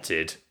game I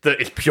wanted that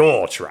is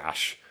pure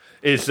trash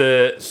is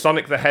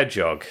Sonic the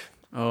Hedgehog.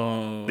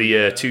 Oh,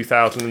 the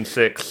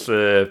 2006.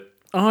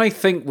 I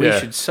think we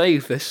should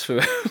save this for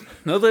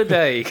another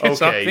day,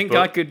 because I think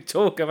I could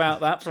talk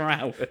about that for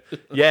hours.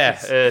 Yeah.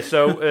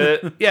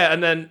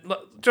 And then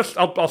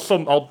I'll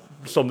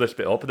sum this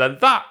bit up, and then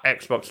that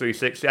Xbox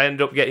 360 I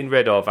ended up getting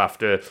rid of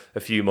after a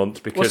few months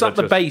because was that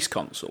the base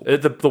console?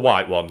 The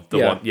white one. The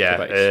one.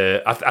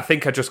 I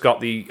think I just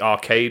got the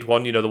arcade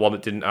one. The one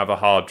that didn't have a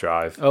hard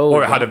drive,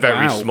 or it had a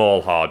very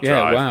small hard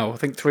drive. Yeah, wow. I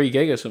think 3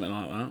 gig or something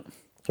like that.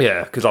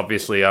 Yeah, because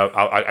obviously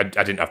I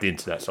didn't have the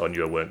internet, so I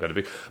knew I weren't going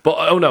to be. But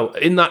oh no,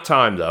 in that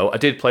time though, I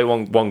did play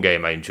one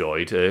game I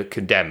enjoyed,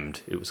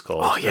 Condemned. It was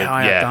called. Oh yeah,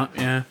 I had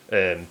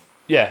that.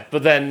 Yeah.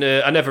 But then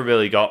I never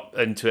really got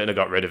into it, and I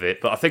got rid of it.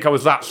 But I think I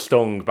was that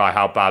stung by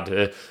how bad,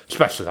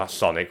 especially that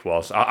Sonic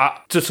was.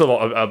 Just a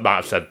lot I might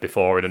have said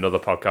before in another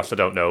podcast. I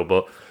don't know,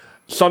 but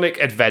Sonic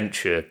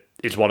Adventure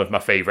is one of my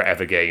favourite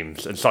ever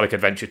games, and Sonic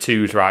Adventure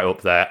 2 is right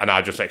up there, and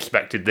I just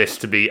expected this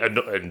to be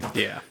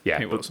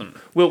it wasn't.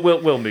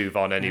 We'll move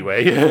on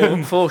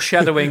anyway.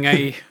 Foreshadowing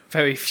a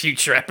very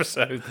future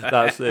episode there.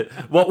 That's it.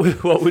 What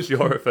was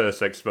your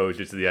first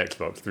exposure to the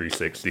Xbox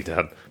 360,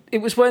 Dan? It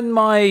was when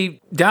my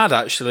dad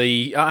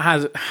actually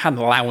had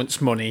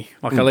allowance money.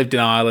 Like I lived in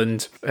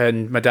Ireland,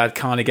 and my dad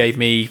kind of gave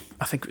me,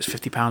 I think it was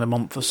 £50 a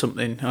month or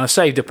something. And I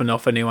saved up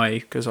enough anyway,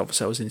 because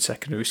obviously I was in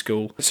secondary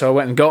school. So I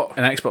went and got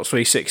an Xbox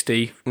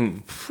 360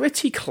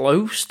 pretty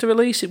close to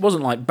release. It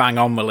wasn't like bang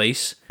on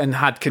release, and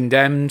had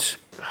Condemned.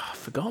 I've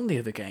forgotten the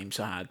other games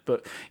I had.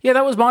 But yeah,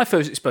 that was my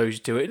first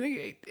exposure to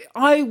it.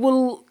 I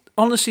will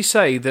honestly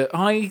say that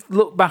I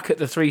look back at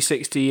the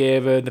 360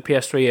 era, the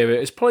PS3 era,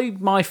 it's probably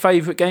my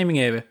favourite gaming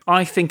era.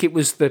 I think it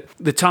was the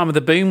time of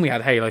the boom. We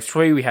had Halo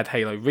 3, we had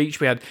Halo Reach,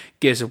 we had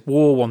Gears of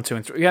War 1, 2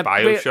 and 3. We had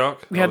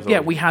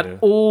BioShock. We had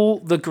all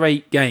the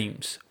great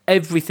games.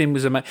 Everything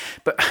was amazing.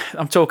 But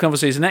I'm talking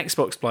obviously as an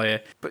Xbox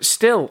player, but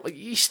still,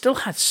 you still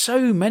had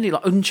so many,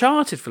 like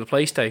Uncharted for the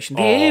PlayStation,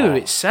 the era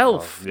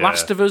itself,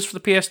 Last of Us for the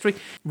PS3,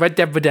 Red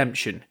Dead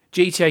Redemption,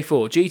 GTA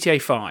 4,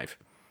 GTA 5.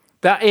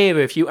 That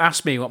era, if you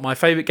ask me what my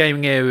favourite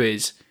gaming era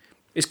is,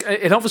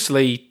 and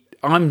obviously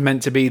I'm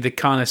meant to be the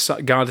kind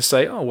of guy to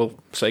say, oh, well,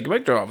 Sega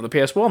Mega Drive for the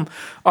PS1.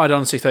 I'd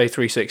honestly say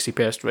 360,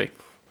 PS3.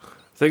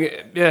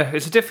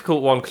 It's a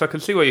difficult one, because I can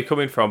see where you're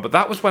coming from, but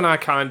that was when I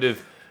kind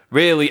of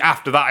really,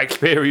 after that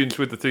experience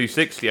with the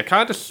 360, I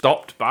kind of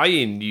stopped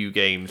buying new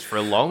games for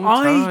a long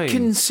time. I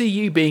can see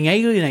you being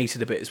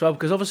alienated a bit as well,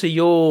 because obviously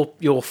your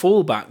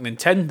fallback,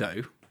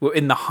 Nintendo, were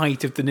in the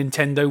height of the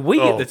Nintendo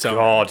Wii at the time. Oh,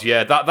 God,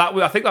 yeah.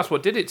 I think that's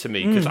what did it to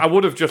me, because I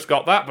would have just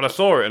got that, but I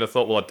saw it and I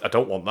thought, well, I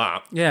don't want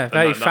that. Yeah,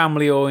 very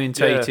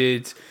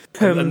family-orientated.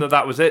 And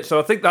that was it.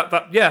 So I think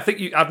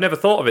I've never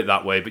thought of it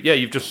that way, but yeah,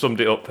 you've just summed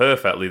it up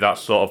perfectly.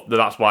 That's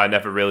why I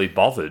never really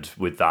bothered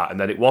with that. And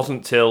then it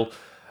wasn't till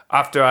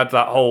after I had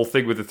that whole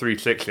thing with the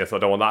 360, I thought I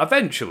don't want that.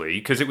 Eventually,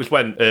 because it was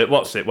when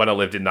when I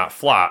lived in that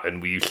flat,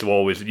 and we used to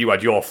always, you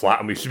had your flat,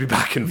 and we used to be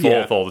back and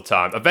forth all the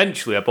time.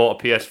 Eventually, I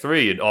bought a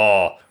PS3, and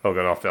I'm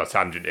going off on a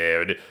tangent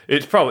here, and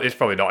it's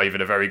probably not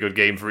even a very good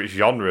game for its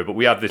genre, but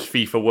we had this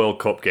FIFA World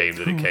Cup game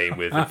that it came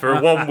with, and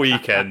for one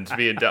weekend,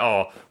 me and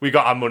we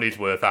got our money's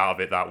worth out of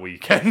it that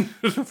weekend.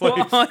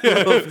 What I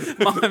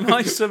love,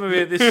 my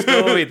summary of this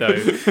story, though,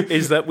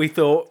 is that we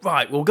thought,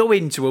 right, we'll go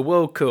into a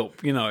World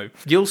Cup,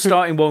 you'll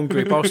start in one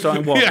group, I'll start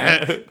in one.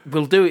 Yeah.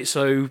 We'll do it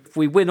so if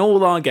we win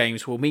all our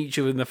games, we'll meet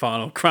you in the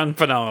final, grand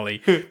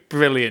finale.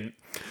 Brilliant.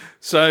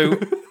 So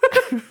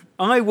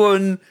I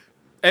won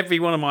every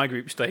one of my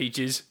group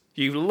stages.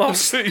 You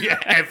lost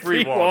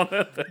every one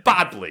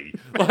badly.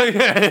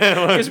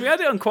 Because we had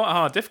it on quite a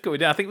hard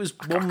difficulty. I think it was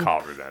one. I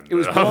can't remember. It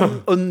was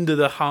one under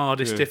the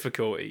hardest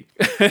difficulty.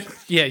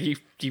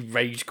 You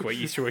rage quit.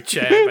 You threw a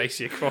chair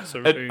basically across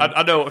the room.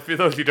 I know, for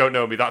those who don't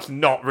know me, that's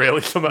not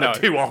really something I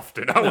do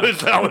often. I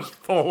was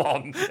full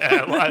on.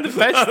 The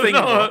best thing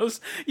was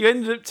you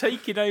ended up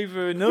taking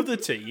over another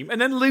team and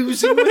then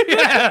losing with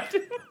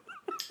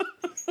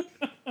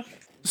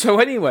So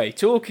anyway,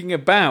 talking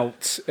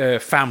about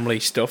family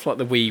stuff like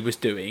the Wii was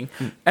doing,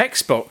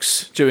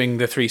 Xbox during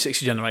the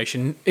 360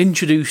 generation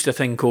introduced a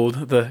thing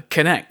called the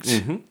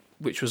Kinect,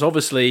 which was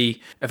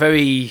obviously a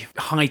very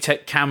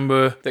high-tech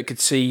camera that could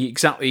see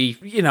exactly,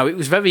 it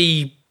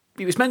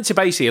was meant to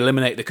basically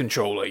eliminate the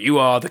controller. You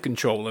are the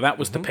controller. That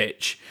was the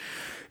pitch.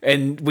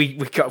 And we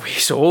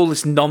saw all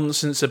this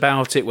nonsense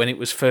about it when it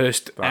was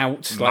first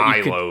out.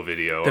 Milo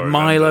video. The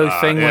Milo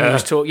thing when he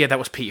was talking. Yeah, that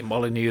was Peter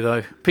Molyneux,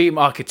 though.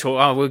 I could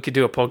talk. We could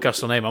do a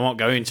podcast on him. I'm not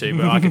going to,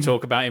 but I could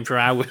talk about him for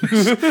hours.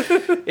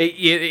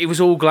 It was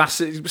all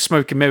glass,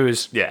 smoke and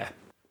mirrors. Yeah.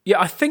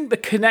 Yeah, I think the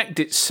Kinect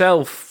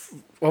itself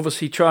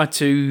obviously tried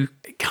to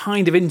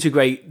kind of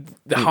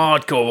integrate the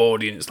hardcore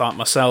audience like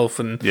myself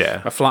and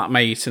my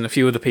flatmate and a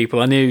few other people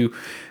I knew.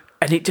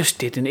 And it just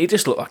didn't. It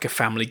just looked like a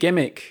family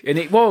gimmick. And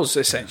it was,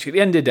 essentially, at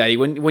the end of the day,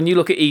 when you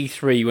look at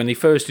E3, when they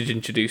first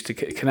introduced the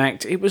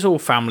Kinect, it was all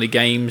family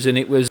games, and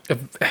it was, a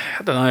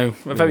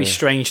very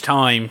strange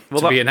time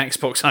to be an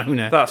Xbox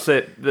owner. That's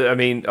it. I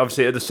mean,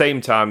 obviously, at the same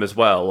time as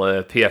well,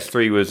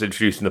 PS3 was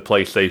introducing the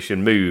PlayStation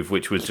Move,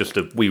 which was just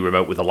a Wii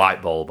remote with a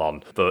light bulb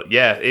on. But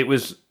yeah, it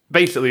was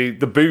basically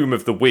the boom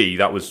of the Wii.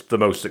 That was the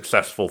most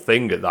successful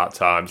thing at that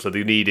time. So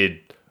they needed...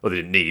 Well, they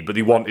didn't need, but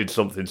they wanted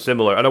something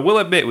similar. And I will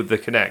admit with the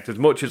Kinect, as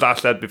much as I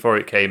said before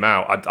it came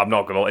out, I'm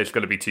not going to, it's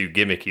going to be too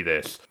gimmicky,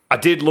 this. I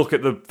did look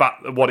at the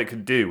fact of what it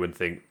could do and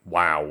think,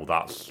 wow,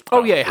 that's it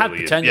brilliant. had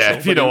potential. Yeah,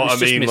 if you know what I mean. It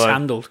was just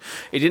mishandled.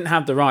 It didn't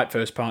have the right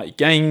first-party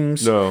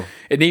games. No.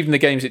 And even the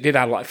games it did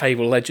have, like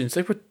Fable Legends,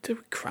 they were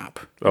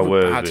crap. They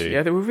were bad. They?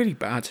 Yeah, they were really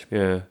bad.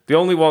 Yeah. The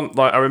only one,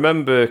 I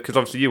remember, because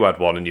obviously you had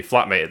one and your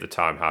flatmate at the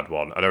time had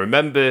one,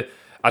 and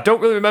I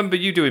don't really remember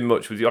you doing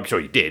much with you. I'm sure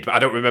you did, but I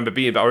don't remember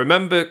being. But I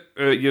remember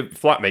your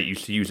flatmate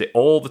used to use it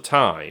all the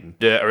time.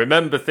 I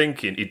remember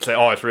thinking, he'd say,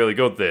 "Oh, it's really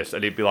good, this,"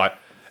 and he'd be like,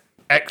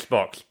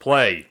 "Xbox,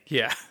 play."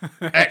 Yeah.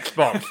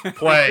 Xbox,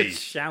 play.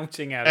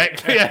 Shouting at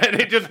it. Yeah,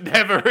 and it just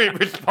never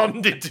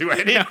responded to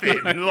anything.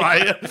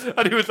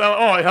 And he was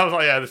like, I was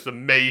like, yeah, this is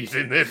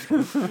amazing, this.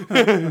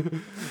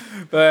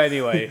 But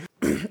anyway,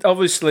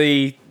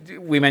 obviously...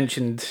 We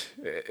mentioned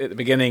at the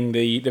beginning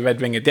the Red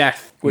Ring of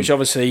Death, which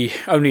obviously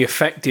only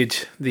affected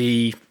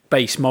the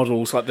base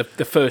models, like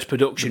the first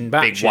production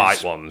batches. Big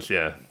white ones,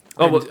 yeah.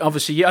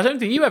 Obviously, I don't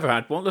think you ever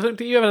had one. I don't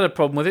think you ever had a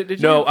problem with it,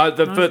 did you? No,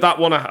 that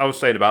one I was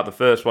saying about, the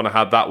first one I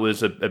had, that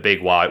was a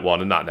big white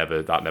one, and that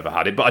never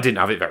had it. But I didn't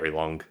have it very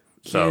long.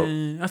 So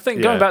I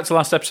think going back to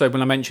last episode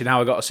when I mentioned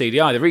how I got a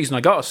CDI, the reason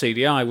I got a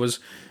CDI was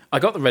I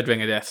got the Red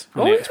Ring of Death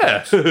on the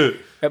Xbox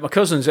at my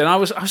cousin's, and I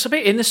was a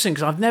bit innocent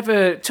because I've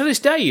never, to this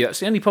day, that's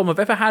the only problem I've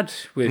ever had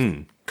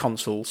with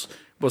consoles,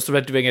 was the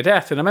Red Ring of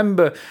Death. And I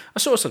remember, I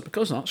sort of said,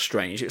 because that's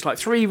strange, it's like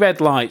 3 red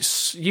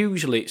lights,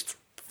 usually it's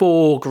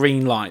 4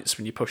 green lights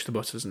when you push the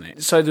button, isn't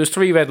it? So there was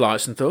 3 red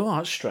lights and thought,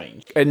 that's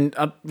strange. And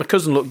my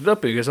cousin looked it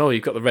up and he goes,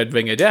 you've got the Red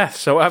Ring of Death.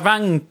 So I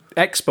rang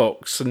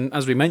Xbox, and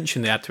as we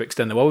mentioned, they had to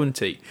extend the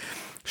warranty.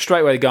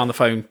 Straight away, the guy on the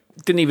phone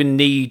didn't even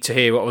need to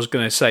hear what I was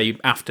going to say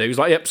after. He was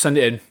like, yep, send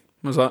it in.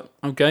 I was like,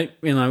 okay,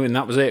 and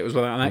that was it. It was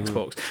like an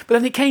Xbox. But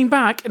then it came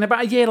back, and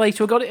about a year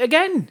later, I got it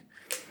again.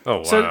 Oh,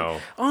 wow. So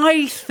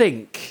I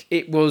think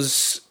it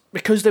was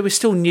because they were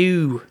still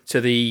new to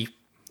the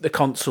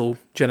console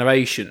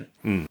generation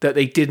that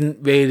they didn't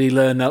really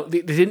learn.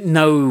 They didn't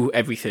know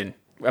everything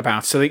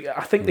about. So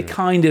I think they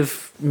kind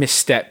of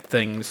misstepped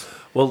things.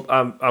 Well,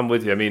 I'm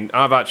with you. I mean,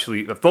 I've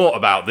actually thought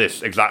about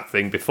this exact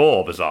thing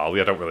before, bizarrely.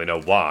 I don't really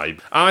know why.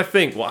 I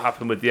think what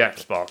happened with the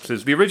Xbox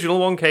is the original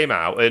one came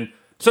out and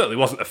certainly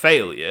wasn't a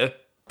failure,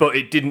 but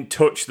it didn't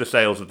touch the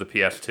sales of the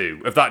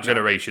PS2. Of that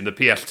generation, the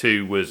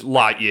PS2 was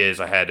light years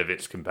ahead of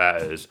its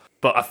competitors.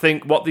 But I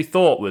think what they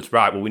thought was,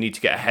 right, well, we need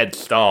to get a head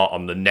start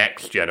on the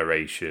next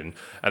generation.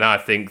 And I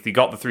think they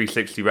got the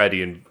 360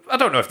 ready, and I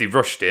don't know if they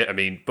rushed it,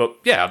 but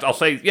yeah, I'll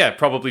say, yeah,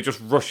 probably just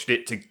rushed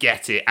it to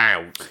get it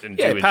out. And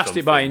passed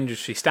it by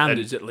industry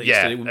standards at least,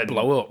 and it wouldn't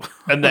blow up.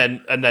 and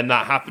then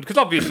that happened, because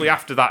obviously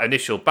after that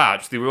initial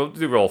batch, they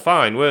were all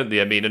fine, weren't they?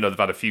 I know they've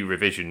had a few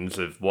revisions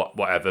of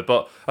whatever,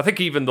 but I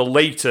think even the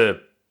later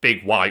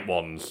big white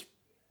ones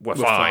were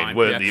fine,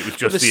 weren't they? It was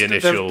just the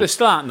initial... They're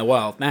starting the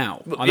wild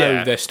now. I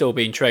know they're still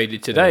being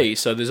traded today,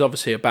 so there's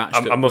obviously a batch...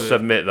 I must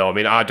admit, though,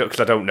 because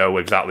I don't know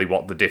exactly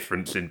what the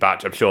difference in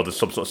batch... I'm sure there's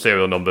some sort of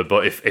serial number,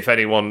 but if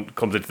anyone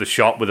comes into the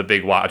shop with a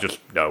big white, I just...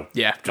 No.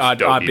 Yeah, I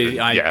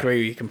agree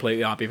with you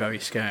completely. I'd be very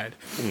scared.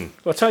 Well,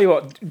 I'll tell you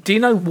what, do you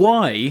know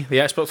why the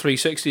Xbox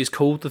 360 is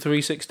called the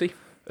 360?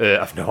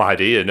 I've no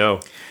idea,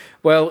 no.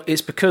 Well,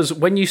 it's because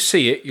when you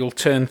see it, you'll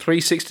turn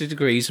 360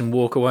 degrees and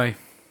walk away.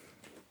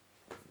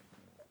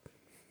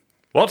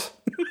 What?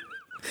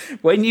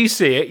 When you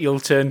see it, you'll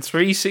turn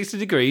 360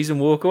 degrees and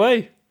walk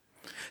away.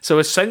 So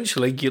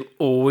essentially, you'll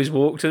always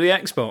walk to the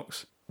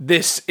Xbox.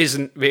 This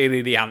isn't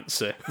really the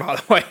answer, by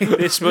the way.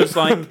 This was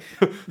like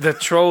the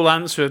troll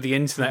answer of the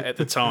internet at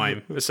the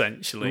time,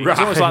 essentially. Right. It's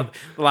almost like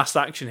The Last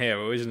Action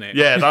Hero, isn't it?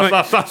 Yeah,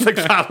 that's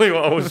exactly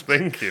what I was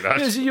thinking.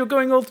 You're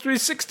going all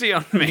 360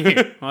 on me.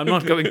 I'm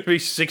not going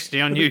 360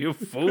 on you, you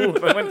fool.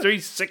 If I went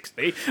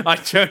 360,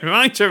 I'd turn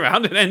right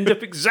around and end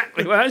up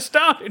exactly where I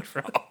started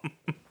from.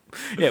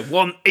 Yeah,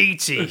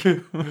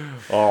 180.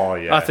 Oh,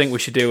 yeah. I think we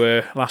should do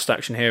a Last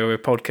Action Hero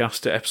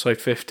podcast at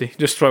episode 50.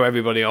 Just throw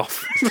everybody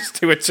off.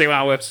 Just do a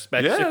 2-hour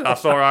special. Yeah,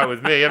 that's all right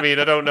with me.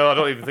 I don't know. I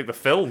don't even think the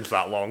film's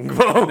that long.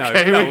 But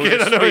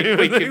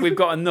okay, we've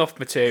got enough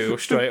material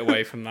straight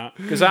away from that.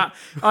 Because I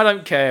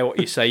don't care what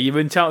you say. You're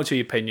entitled to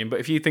your opinion.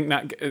 But if you think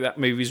that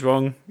movie's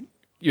wrong,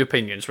 your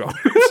opinion's wrong.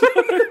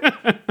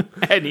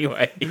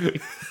 Anyway.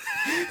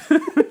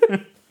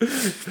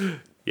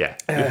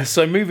 Yeah.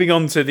 So moving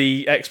on to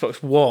the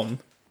Xbox One.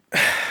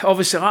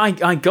 Obviously, I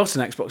got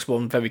an Xbox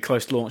One very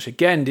close to launch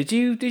again. Did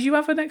you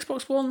have an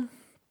Xbox One?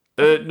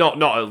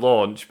 Not at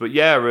launch, but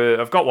yeah,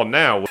 I've got one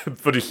now.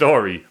 Funny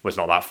story. Well, it's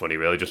not that funny,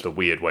 really. Just a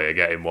weird way of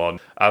getting one.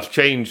 I've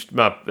changed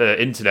my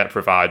internet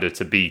provider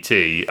to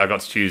BT. I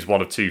got to choose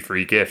one of two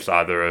free gifts,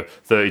 either a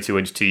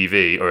 32-inch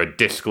TV or a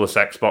discless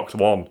Xbox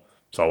One.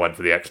 So I went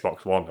for the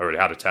Xbox One. I already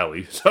had a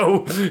telly,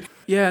 so...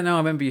 Yeah, no, I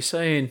remember you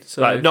saying.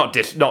 So not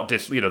disc,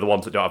 the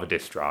ones that don't have a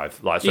disc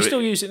drive. You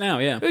still use it now,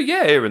 yeah?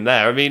 Yeah, here and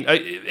there.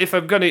 If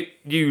I'm going to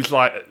use,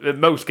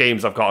 most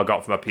games I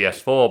got from my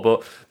PS4,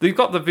 but they've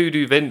got the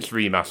Voodoo Vince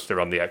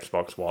remaster on the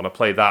Xbox One. I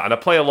play that, and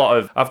I've got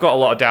a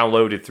lot of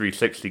downloaded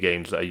 360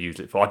 games that I use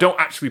it for. I don't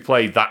actually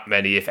play that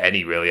many, if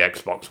any, really,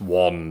 Xbox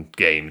One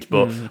games,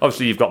 but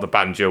obviously you've got the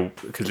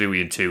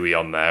Banjo-Kazooie and Tooie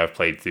on there. I've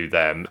played through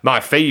them. My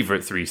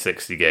favourite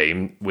 360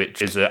 game,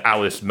 which is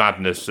Alice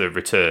Madness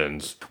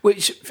Returns.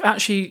 Which,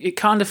 actually, it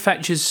kind of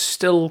fetches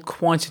still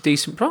quite a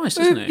decent price,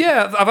 doesn't it?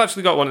 Yeah, I've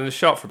actually got one in the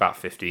shop for about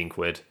 15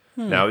 quid.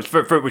 Now, it's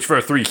for a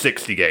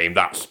 360 game,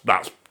 that's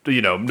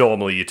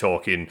normally you're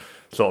talking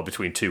sort of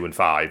between 2 and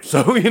 5.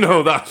 So,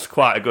 that's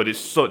quite a good... It's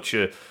such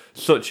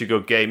a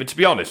good game. And to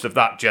be honest, of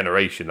that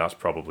generation, that's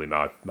probably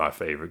my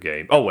favourite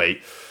game. Oh,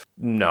 wait.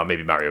 No,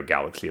 maybe Mario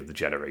Galaxy of the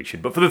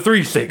generation. But for the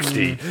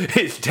 360,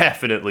 it's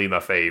definitely my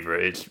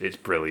favourite. It's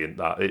brilliant.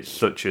 It's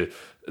such a...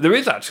 There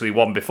is actually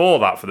one before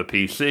that for the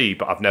PC,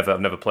 but I've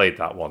never played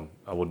that one.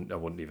 I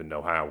wouldn't even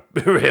know how.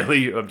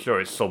 Really, I'm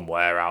sure it's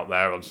somewhere out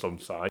there on some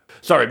site.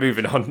 Sorry,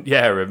 moving on.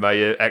 Yeah, my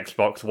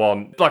Xbox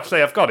One. Like I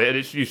say, I've got it, and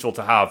it's useful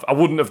to have. I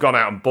wouldn't have gone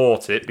out and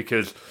bought it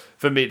because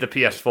for me, the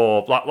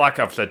PS4, like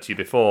I've said to you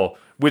before,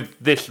 with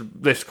this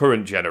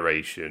current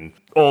generation,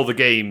 all the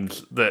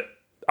games that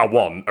I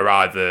want are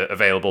either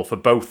available for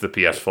both the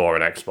PS4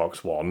 and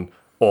Xbox One,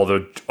 or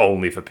they're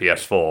only for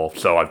PS4.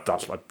 So I've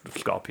just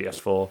got a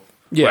PS4.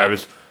 Yeah.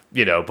 Whereas,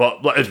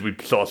 but as we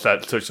sort of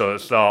said to the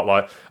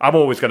start, I'm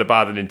always going to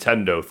buy the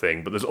Nintendo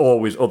thing, but there's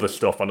always other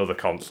stuff on other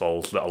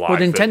consoles that are like... Well,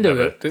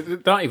 Nintendo, they're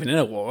not even in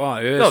a war,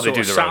 are they? No, they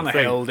do their own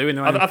thing. Doing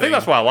their own I think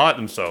that's why I like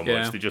them so much.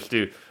 Yeah. They just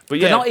do.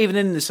 But they're not even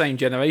in the same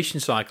generation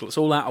cycle. It's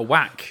all out of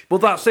whack. Well,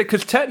 that's it,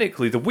 because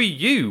technically the Wii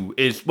U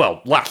is,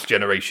 last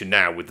generation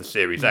now with the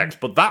Series X,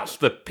 but that's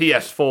the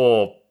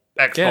PS4,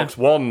 Xbox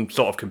One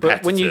sort of competitor.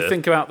 But when you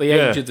think about the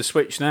age of the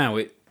Switch now,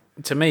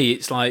 to me,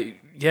 it's like...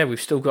 Yeah,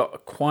 we've still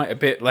got quite a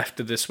bit left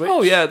of the Switch.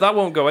 Oh, yeah, that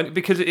won't go any...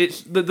 Because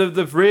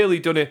they've really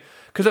done it...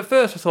 Because at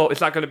first I thought, is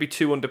that going to be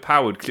too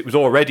underpowered? Because it was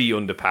already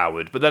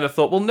underpowered. But then I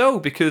thought, well, no,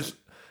 because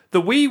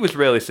the Wii was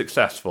really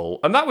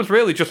successful. And that was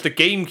really just a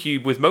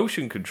GameCube with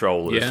motion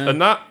controllers. Yeah,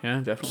 and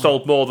that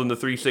sold more than the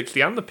 360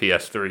 and the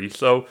PS3.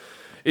 So...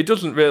 It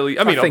doesn't really...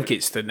 I think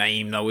it's the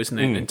name, though, isn't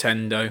it?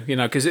 Nintendo.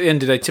 Because at the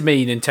end of the day, to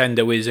me,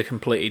 Nintendo is a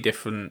completely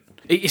different...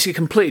 It's a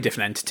completely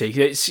different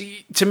entity.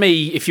 To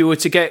me, if you were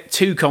to get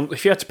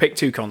if you had to pick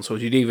two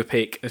consoles, you'd either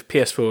pick a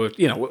PS4,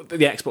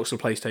 the Xbox or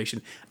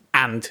PlayStation,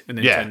 and a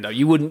Nintendo.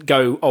 You wouldn't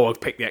go, I'll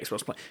pick the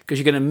Xbox One, because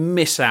you're going to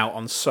miss out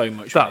on so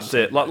much. That's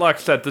it. Like I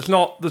said, there's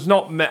not.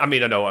 I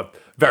mean, I know I'm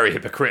very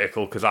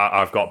hypocritical because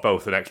I've got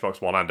both an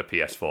Xbox One and a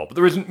PS4, but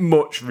there isn't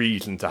much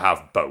reason to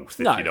have both,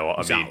 if you know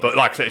what I mean. But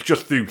like I said, it's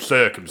just through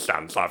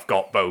circumstance I've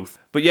got both.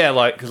 But yeah,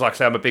 because like I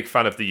say, I'm a big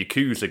fan of the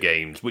Yakuza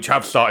games, which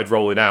have started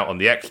rolling out on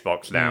the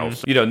Xbox now.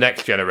 So,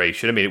 next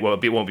generation. I mean, it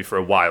won't be for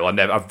a while.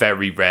 I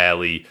very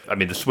rarely. I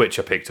mean, the Switch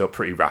I picked up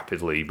pretty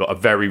rapidly, but I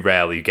very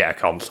rarely get a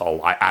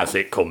console as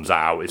it comes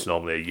out. It's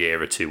normally a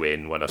year or two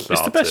in when I start.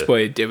 It's the best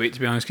way to do it, to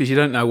be honest, because you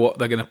don't know what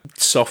they're going to.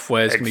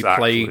 Software's going to be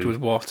played with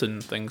what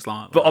and things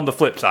like that. But on the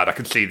flip side, I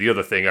can see the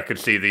other thing. I can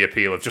see the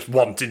appeal of just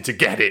wanting to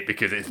get it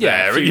because it's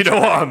there. You know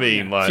what I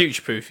mean? Yeah,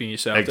 future-proofing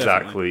yourself.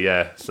 Exactly. Definitely.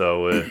 Yeah.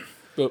 So,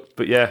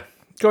 but yeah.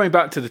 Going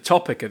back to the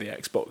topic of the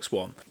Xbox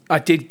One, I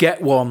did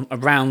get one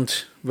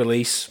around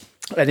release,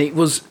 and it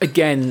was,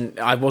 again,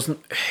 it wasn't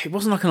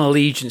like an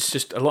allegiance,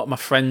 just a lot of my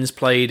friends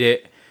played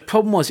it. The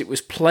problem was it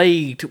was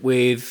plagued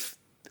with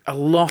a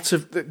lot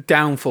of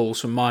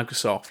downfalls from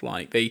Microsoft.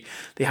 Like they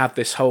had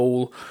this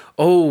whole,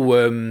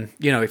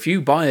 if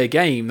you buy a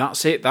game,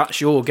 that's it, that's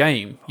your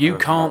game. You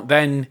can't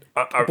then,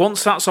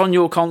 once that's on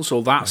your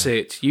console, that's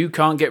it. You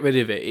can't get rid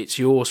of it. It's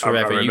yours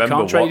forever. You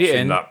can't trade it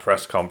in. That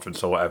press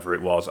conference or whatever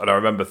it was, and I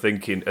remember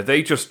thinking, are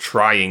they just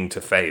trying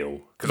to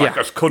fail? Because I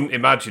just couldn't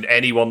imagine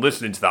anyone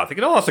listening to that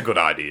thinking, that's a good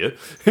idea.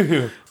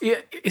 Yeah,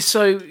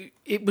 so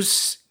it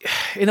was,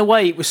 in a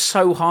way, it was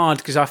so hard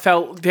because I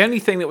felt the only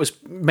thing that was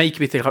making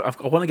me think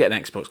I want to get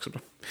an Xbox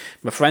because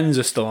my friends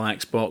are still on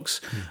Xbox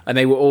and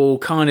they were all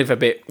kind of a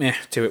bit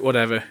to it,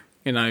 whatever.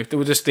 They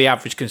were just the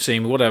average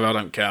consumer, whatever, I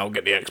don't care, I'll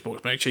get the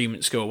Xbox, my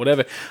achievement score,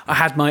 whatever.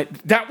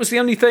 That was the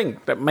only thing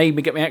that made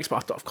me get my Xbox. I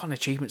thought, I've got an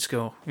achievement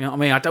score. You know what I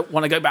mean? I don't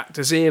want to go back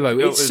to zero.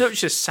 It's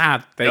such a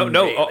sad thing.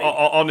 No, really.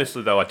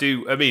 Honestly, though, I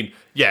do. I mean,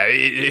 yeah,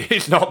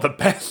 it's not the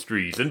best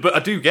reason, but I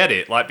do get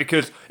it. Like,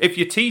 because if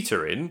you're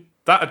teetering,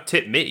 that'd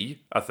tip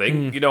me, I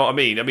think. You know what I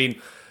mean? I mean,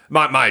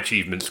 my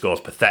achievement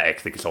score's pathetic. I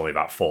think it's only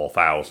about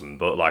 4,000.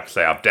 But like I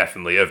say, I've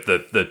definitely, of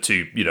the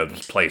two, the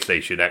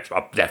PlayStation X,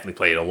 I've definitely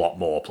played a lot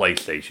more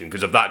PlayStation.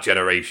 Because of that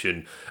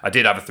generation, I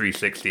did have a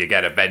 360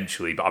 again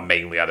eventually, but I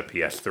mainly had a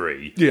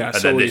PS3. Yeah,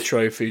 and then this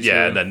trophies.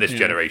 Yeah, and then this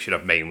generation,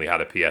 I've mainly had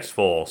a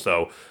PS4.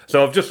 So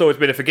I've just always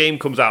been, if a game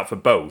comes out for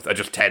both, I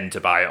just tend to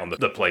buy it on the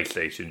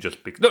PlayStation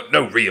just because,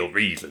 no real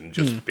reason,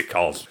 just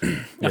because.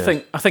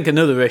 Yeah. I think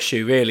another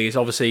issue really is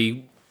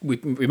obviously, we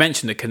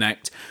mentioned the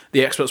Kinect.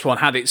 The Xbox One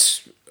had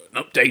its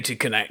updated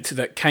Kinect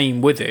that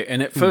came with it,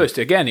 and at first,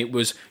 again,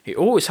 it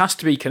always has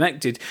to be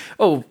connected.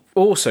 Oh,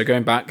 also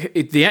going back,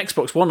 the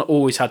Xbox One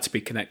always had to be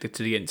connected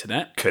to the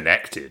internet.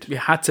 Connected? You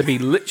had to be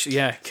literally,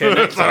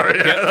 connected.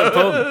 Sorry. Get the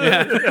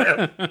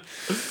pun.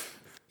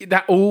 Yeah.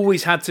 That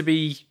always had to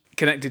be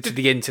connected to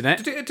the internet.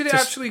 Was that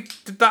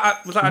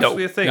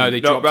actually a thing? No, they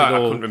dropped it all. I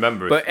couldn't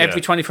remember it. But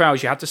every 24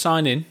 hours you had to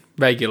sign in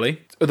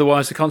regularly,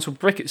 otherwise the console would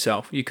brick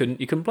itself. You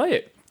couldn't play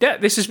it. Yeah,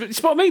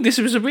 it's what I mean. This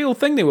was a real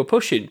thing they were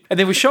pushing, and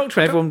they were shocked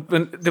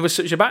when there was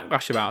such a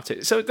backlash about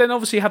it. So then,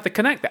 obviously, you had the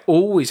Kinect that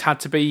always had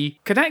to be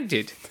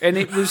connected, and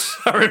it was.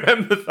 I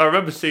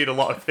remember seeing a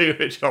lot of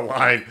footage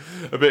online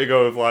a bit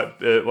ago of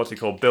what's he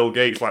called, Bill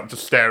Gates,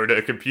 just staring at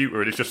a computer,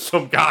 and it's just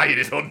some guy in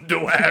his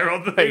underwear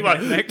on the thing.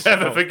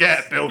 Never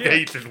forget, Bill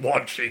Gates is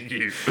watching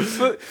you.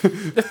 But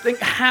the thing,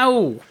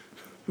 how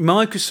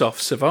Microsoft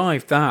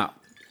survived that.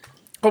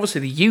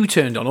 Obviously, the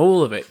U-turned on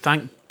all of it,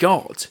 thank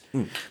God.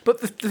 But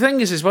the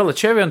thing is, as well, the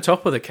cherry on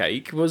top of the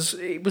cake was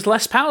it was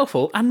less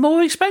powerful and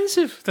more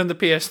expensive than the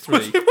PS3.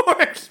 Was it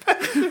more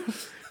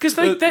expensive? Because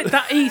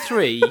that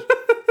E3...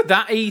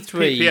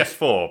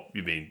 PS4,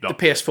 you mean? The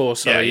PS4,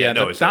 sorry, yeah.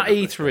 That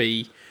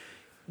E3,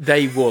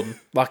 they won.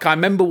 I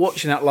remember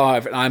watching that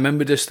live, and I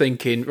remember just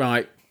thinking,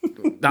 right,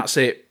 that's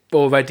it,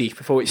 already,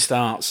 before it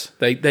starts.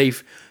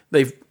 They've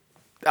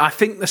I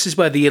think this is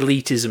where the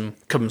elitism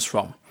comes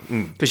from.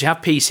 Because you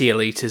have PC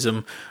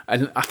elitism,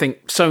 and I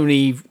think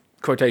Sony,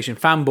 quotation,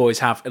 fanboys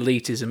have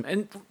elitism.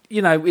 And,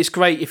 it's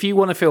great. If you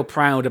want to feel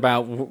proud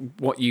about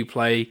what you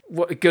play,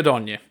 good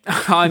on you.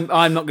 I'm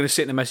not going to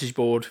sit in a message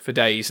board for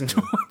days and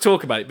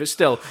talk about it. But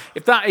still,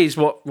 if that is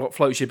what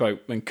floats your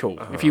boat, then cool.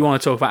 If you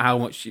want to talk about how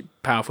much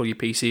powerful your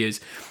PC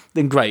is,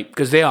 then great.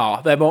 Because they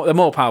are. They're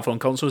more powerful on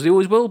consoles. They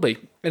always will be.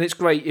 And it's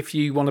great if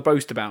you want to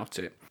boast about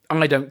it.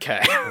 I don't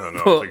care. I don't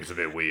know, I think it's a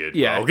bit weird.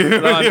 Yeah,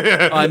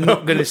 I'm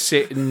not going to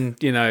sit and,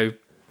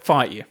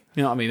 fight you.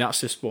 You know what I mean? That's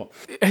just what...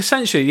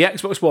 Essentially, the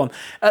Xbox One,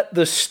 at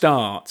the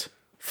start,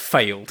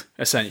 failed,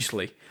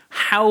 essentially.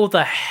 How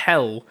the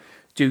hell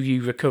do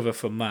you recover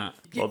from that?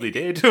 Well, they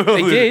did.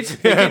 They did.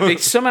 They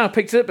somehow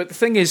picked it up, but the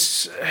thing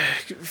is,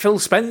 Phil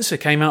Spencer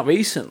came out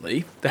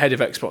recently, the head of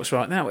Xbox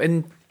right now,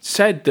 and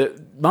said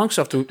that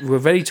Microsoft were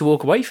ready to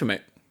walk away from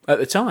it. at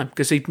the time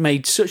because he'd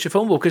made such a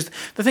fumble. Because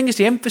the thing is,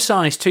 he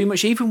emphasised too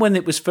much. Even when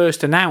it was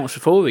first announced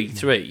before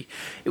E3,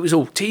 it was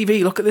all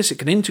TV. Look at this; it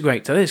can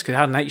integrate to this because it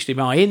had an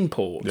HDMI in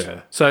port.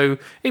 Yeah. So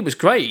it was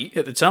great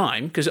at the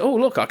time because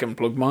look, I can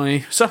plug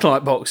my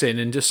satellite box in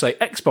and just say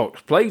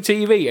Xbox play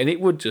TV, and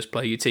it would just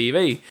play your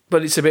TV.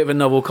 But it's a bit of a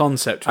novel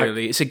concept,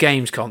 really. It's a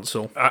games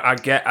console. I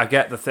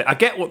get the thing. I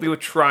get what they were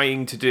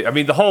trying to do. I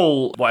mean, the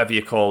whole whatever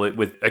you call it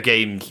with a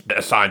game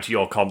assigned to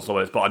your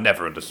console, but I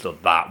never understood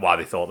that. Why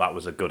they thought that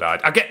was a good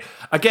idea.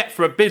 I get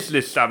from a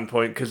business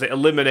standpoint because it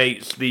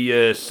eliminates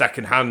the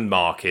second-hand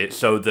market,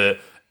 so that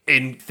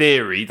in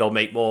theory they'll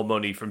make more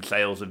money from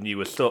sales of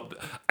newer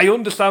stuff. I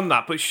understand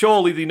that, but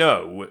surely they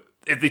know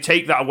if they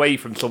take that away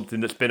from something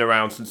that's been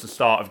around since the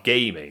start of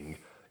gaming,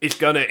 it's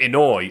going to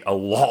annoy a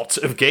lot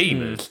of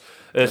gamers.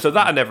 So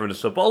that I never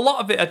understood, but a lot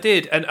of it I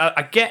did, and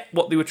I get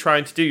what they were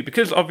trying to do,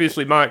 because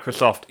obviously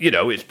Microsoft,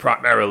 it's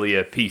primarily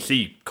a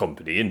PC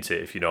company, isn't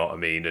it, if you know what I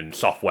mean, and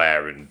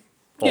software and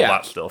all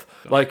that stuff.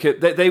 Like,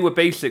 they were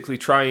basically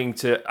trying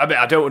to... I mean,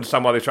 I don't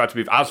understand why they tried to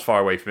move as far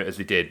away from it as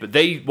they did, but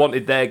they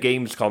wanted their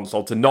games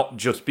console to not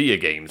just be a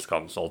games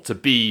console, to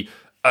be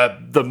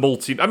the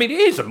multi... I mean, it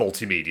is a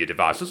multimedia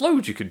device. There's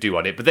loads you can do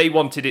on it, but they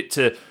wanted it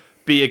to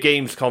be a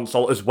games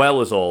console as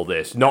well as all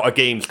this, not a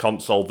games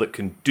console that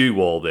can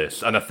do all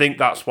this. And I think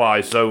that's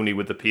why Sony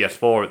with the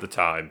PS4 at the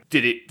time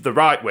did it the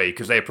right way,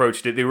 because they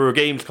approached it, they were a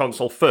games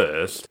console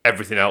first,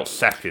 everything else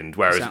second,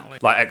 whereas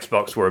like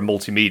Xbox were a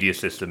multimedia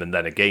system and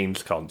then a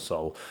games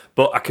console.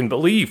 But I can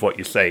believe what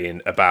you're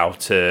saying about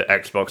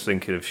Xbox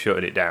thinking of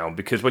shutting it down,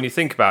 because when you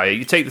think about it,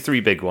 you take the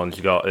three big ones,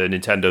 you got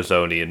Nintendo,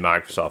 Sony and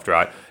Microsoft,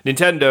 right?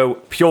 Nintendo,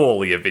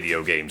 purely a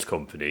video games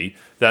company,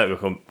 that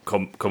will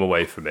come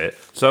away from it.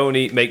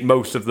 Sony make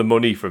most of the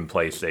money from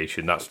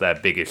PlayStation. That's their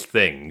biggest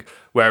thing.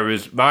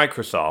 Whereas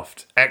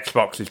Microsoft,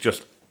 Xbox is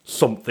just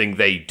something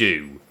they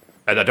do.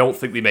 And I don't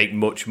think they make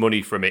much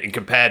money from it in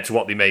compared to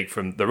what they make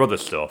from their other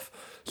stuff.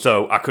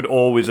 So I could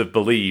always have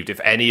believed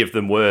if any of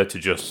them were to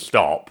just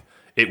stop,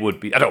 it would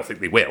be... I don't think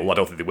they will. I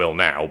don't think they will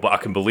now. But I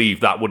can believe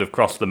that would have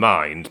crossed the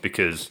mind,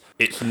 because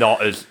it's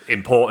not as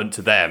important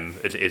to them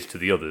as it is to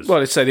the others.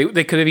 Well,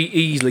 they could have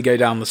easily go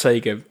down the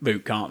Sega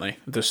route, can't they?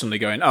 There's somebody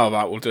going,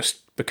 that will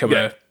just become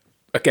a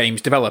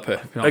games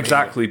developer.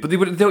 Exactly. But they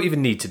don't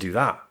even need to do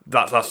that.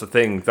 That's the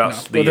thing.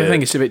 That's the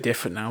thing is a bit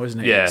different now, isn't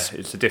it? Yeah,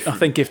 it's a different... I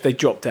think if they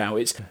dropped out,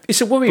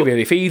 it's a worry,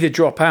 really. If they either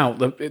drop out,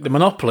 the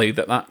monopoly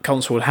that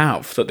console would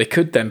have, that they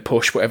could then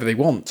push whatever they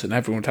want and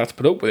everyone would have to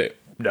put up with it.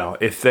 No,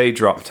 if they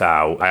dropped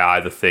out, I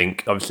either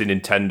think, obviously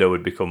Nintendo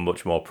would become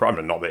much more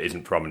prominent, not that it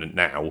isn't prominent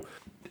now,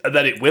 and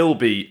then it will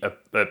be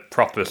a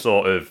proper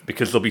sort of,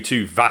 because there'll be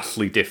two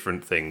vastly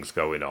different things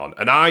going on.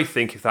 And I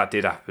think if that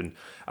did happen,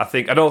 I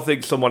don't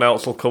think someone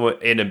else will come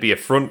in and be a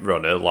front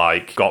runner,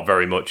 like got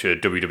very much a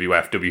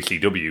WWF,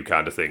 WCW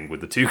kind of thing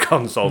with the two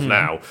consoles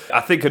now.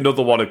 I think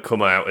another one would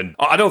come out, and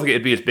I don't think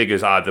it'd be as big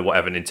as either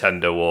whatever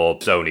Nintendo or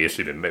Sony,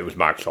 assuming it was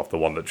Microsoft, the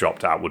one that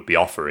dropped out, would be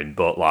offering.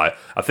 But like,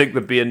 I think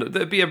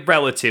there'd be a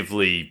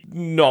relatively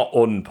not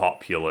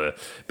unpopular.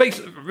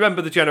 Basically,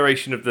 remember the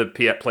generation of the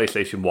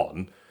PlayStation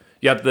 1?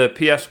 You had the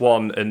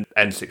PS1 and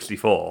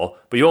N64,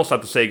 but you also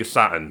had the Sega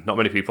Saturn. Not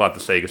many people had the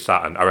Sega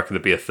Saturn. I reckon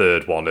there'd be a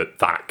third one at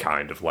that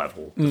kind of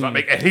level. Does that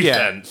make any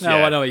sense?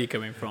 No, I know where you're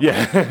coming from.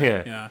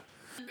 Yeah.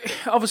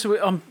 Obviously,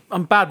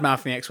 I'm bad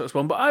mouthing the Xbox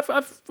One, but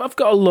I've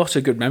got a lot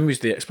of good memories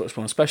of the Xbox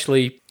One,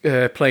 especially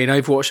playing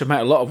Overwatch. I've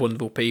met a lot of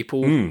wonderful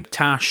people.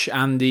 Tash,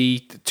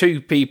 Andy, the two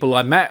people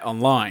I met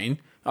online,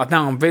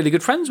 I'm really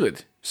good friends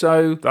with.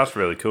 So that's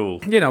really cool.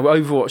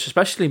 Overwatch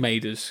especially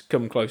made us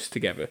come closer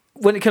together.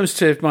 When it comes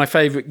to my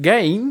favourite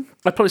game,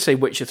 I'd probably say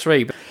Witcher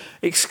 3. But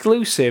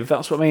exclusive,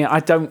 that's what I mean. I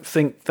don't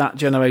think that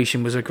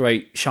generation was a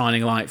great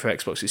shining light for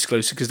Xbox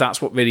exclusive, because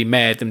that's what really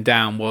made them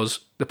down, was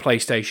the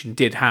PlayStation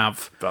did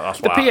have... The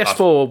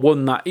PS4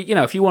 won that.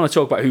 If you want to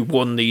talk about who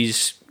won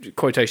these,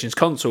 quotations,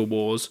 console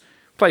wars...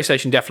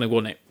 PlayStation definitely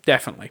won it.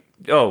 Definitely.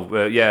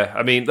 Oh, yeah.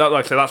 I mean,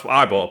 like I said, that's why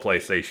I bought a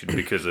PlayStation,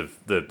 because of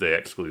the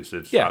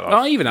exclusives. Yeah,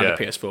 I even had a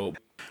PS4.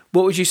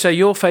 What would you say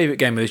your favourite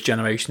game of this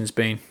generation's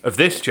been? Of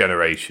this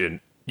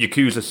generation,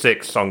 Yakuza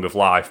 6 Song of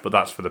Life, but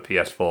that's for the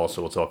PS4,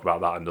 so we'll talk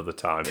about that another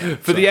time.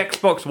 For the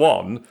Xbox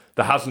One,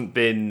 there hasn't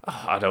been...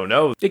 I don't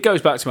know. It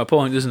goes back to my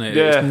point, doesn't it?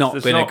 Yeah, it's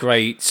not been a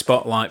great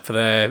spotlight for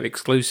their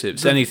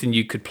exclusives. Anything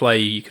you could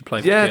play for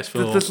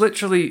PS4. There's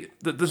literally...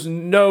 There's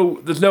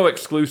no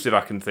exclusive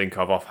I can think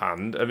of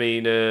offhand. I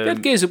mean... the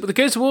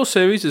Gears of War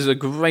series is a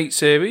great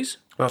series.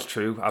 That's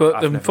true.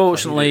 But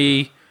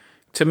unfortunately,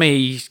 to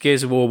me,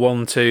 Gears of War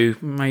 1, 2,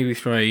 maybe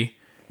 3...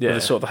 Yeah,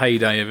 the sort of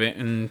heyday of it,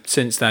 and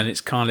since then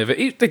it's kind of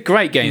the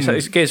great games. So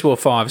Gears of War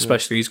 5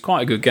 especially is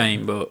quite a good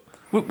game, but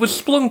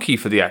was Splunky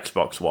for the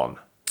Xbox One?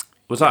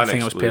 Was that? I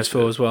think it was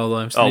PS4 as well,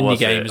 though. It's an indie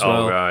game as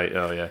well. Oh right,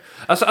 oh yeah.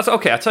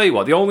 Okay, I tell you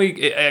what, the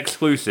only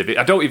exclusive,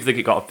 I don't even think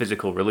it got a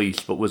physical release,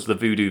 but was the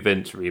Voodoo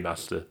Vince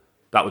remaster.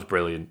 That was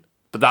brilliant.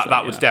 But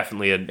that was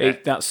definitely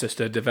that's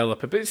just a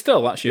developer, but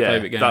still, that's your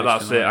favourite game.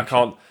 That's it. I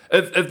can't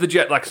of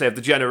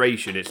the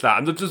generation. It's that,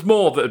 and there's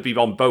more that would be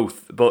on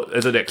both. But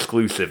as an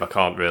exclusive, I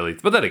can't really.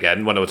 But then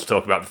again, when I was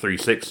talking about the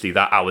 360,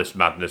 that Alice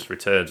Madness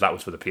Returns, that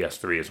was for the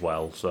PS3 as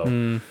well.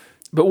 So,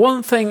 But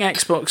one thing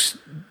Xbox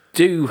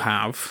do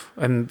have,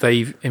 and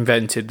they've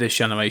invented this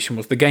generation,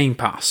 was the Game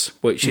Pass,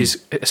 which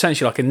is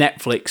essentially like a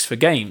Netflix for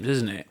games,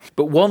 isn't it?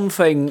 But one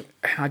thing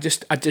I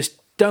just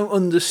don't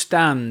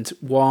understand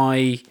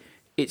why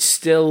it's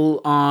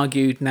still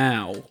argued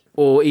now,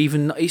 or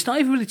even it's not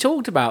even really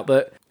talked about,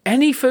 that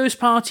any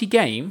first-party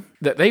game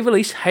that they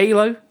release,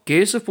 Halo,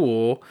 Gears of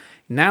War,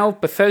 now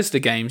Bethesda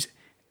games,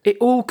 it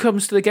all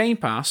comes to the Game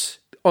Pass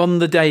on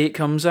the day it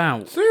comes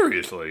out.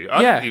 Seriously?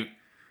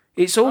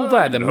 It's all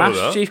there. The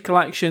Master Chief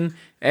Collection,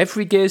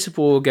 every Gears of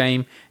War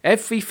game,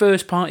 every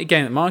first-party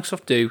game that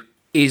Microsoft do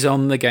is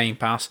on the Game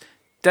Pass.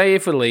 Day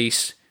of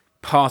release,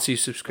 party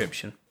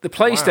subscription. The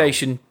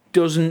PlayStation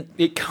doesn't.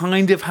 It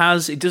kind of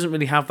has. It doesn't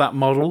really have that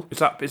model. Is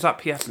that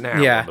PS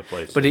Now? Yeah, on the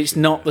PlayStation? but it's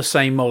not the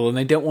same model, and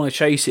they don't want to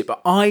chase it.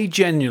 But I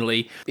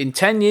genuinely, in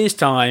 10 years'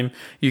 time,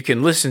 you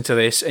can listen to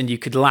this and you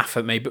could laugh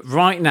at me. But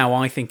right now,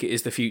 I think it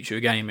is the future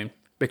of gaming,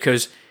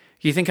 because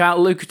you think how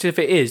lucrative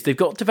it is. They've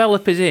got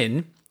developers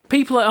in.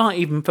 People that aren't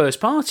even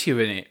first party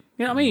are in it.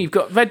 You know what I mean? You've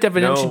got Red Dead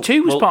Redemption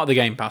 2 was part of the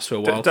Game Pass for a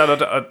while.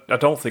 Dad, I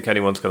don't think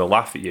anyone's going to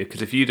laugh at you,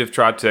 because if you'd have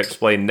tried to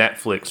explain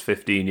Netflix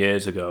 15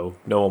 years ago,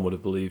 no one would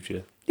have believed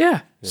you.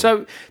 Yeah.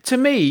 So to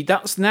me,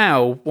 that's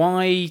now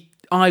why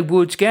I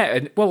would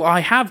get I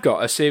have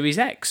got a Series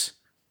X.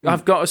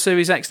 I've got a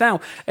Series X now.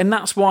 And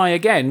that's why,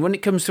 again, when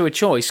it comes to a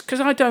choice, because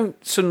I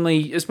don't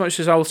suddenly, as much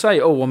as I'll say,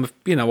 I'll always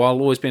be an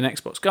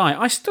Xbox guy,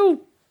 I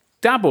still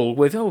dabble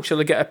with, shall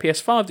I get a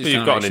PS5 this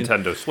You've got a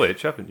Nintendo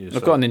Switch, haven't you?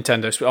 I've got a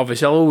Nintendo Switch.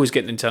 Obviously, I'll always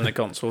get Nintendo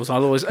consoles.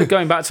 I'll always,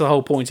 going back to the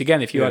whole point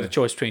again, if you had a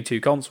choice between two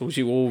consoles,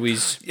 you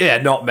always... Yeah,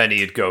 not many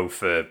would go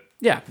for...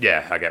 Yeah.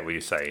 Yeah, I get what you're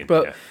saying.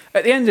 But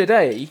at the end of the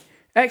day,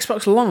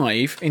 Xbox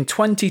Live in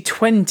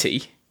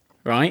 2020,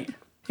 right,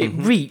 it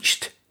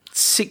reached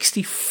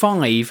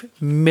 65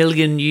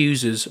 million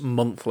users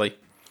monthly.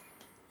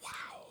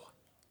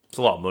 It's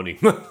a lot of money.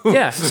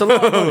 Yeah, it's a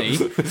lot of money.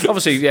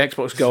 Obviously, the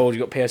Xbox Gold,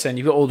 you've got PSN,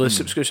 you've got all the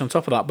subscription on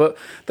top of that. But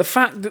the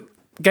fact that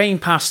Game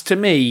Pass, to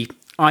me,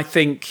 I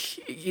think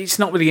it's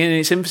not really in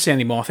its infancy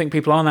anymore. I think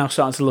people are now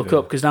starting to look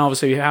up, because now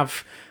obviously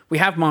we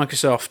have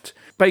Microsoft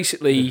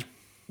basically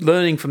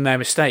learning from their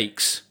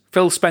mistakes.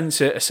 Phil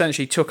Spencer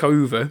essentially took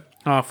over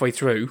halfway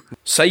through,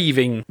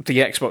 saving the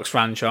Xbox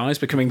franchise,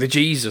 becoming the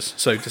Jesus,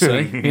 so to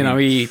say.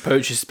 He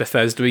purchased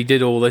Bethesda, he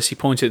did all this, he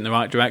pointed in the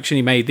right direction,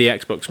 he made the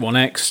Xbox One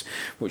X,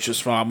 which was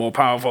far more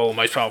powerful,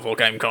 most powerful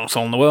game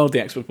console in the world, the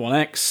Xbox One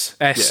X,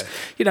 S.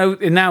 Yeah.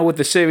 Now with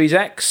the Series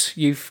X,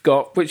 you've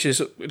got, which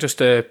is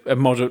just a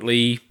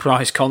moderately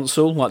priced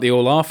console, like they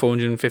all are,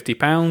 £450,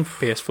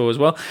 PS4 as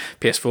well,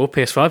 PS4,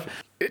 PS5.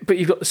 But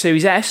you've got the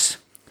Series S,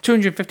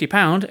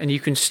 £250, and you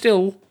can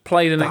still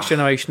play the next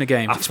generation of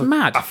games. It's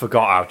mad. I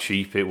forgot how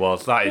cheap it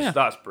was.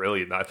 That's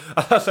brilliant.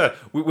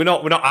 We're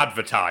not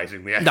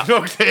advertising the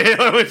Xbox here.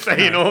 We're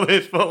saying all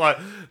this, but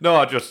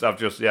I've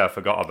just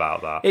forgot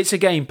about that. It's a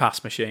Game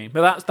Pass machine,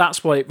 but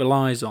that's what it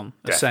relies on,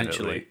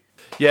 essentially.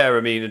 Yeah,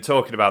 and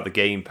talking about the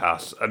Game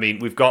Pass,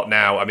 we've got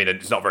now,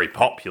 it's not very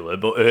popular,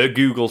 but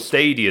Google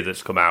Stadia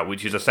that's come out,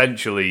 which is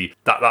essentially,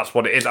 that's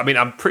what it is.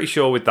 I'm pretty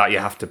sure with that you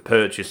have to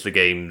purchase the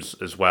games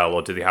as well,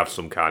 or do they have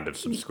some kind of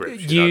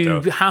subscription?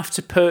 You have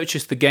to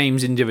purchase the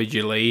games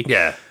individually.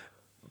 Yeah.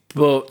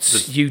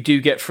 But you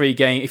do get free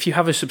games. If you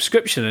have a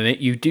subscription in it,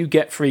 you do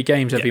get free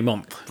games every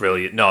month.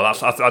 Brilliant. No, I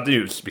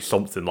knew it would be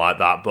something like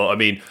that. But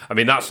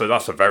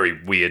that's a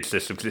very weird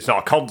system, because it's not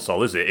a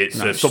console, is it?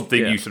 It's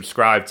something you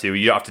subscribe to.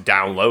 You don't have to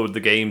download the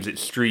games.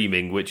 It's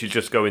streaming, which is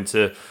just going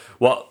to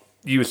what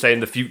you were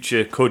saying the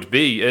future could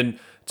be. And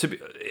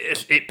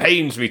it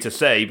pains me to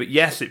say, but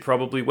yes, it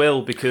probably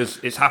will, because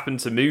it's happened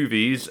to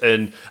movies,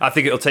 and I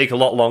think it'll take a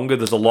lot longer.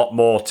 There's a lot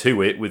more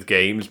to it with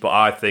games, but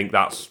I think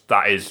that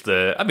is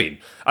the.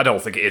 I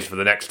don't think it is for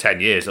the next 10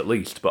 years at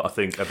least, but I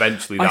think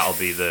eventually that'll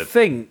be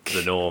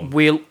the norm.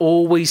 We'll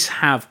always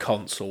have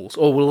consoles,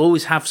 or we'll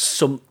always have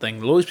something.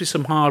 There'll always be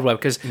some hardware,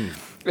 because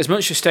as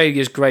much as Stadia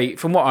is great,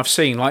 from what I've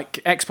seen, like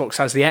Xbox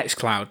has the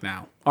xCloud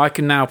now. I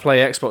can now play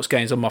Xbox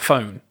games on my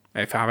phone.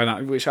 If I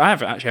haven't, which I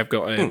have actually, I've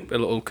got a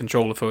little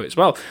controller for it as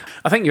well.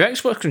 I think your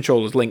Xbox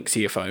controller is linked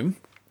to your phone,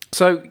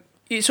 so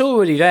it's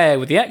already there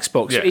with the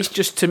Xbox. Yeah. It's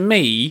just, to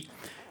me,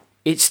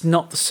 it's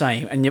not the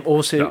same. And you've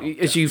also,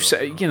 as you've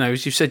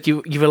said,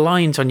 you're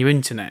reliant on your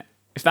internet.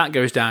 If that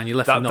goes down, you're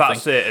left with nothing.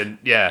 That's it. And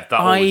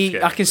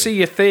I can see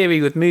your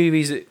theory with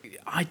movies.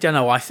 I don't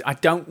know. I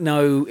don't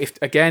know if,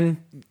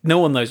 again, no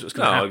one knows what's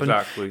going to happen.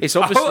 Exactly. It's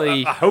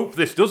obviously. I hope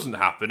this doesn't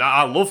happen.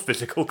 I love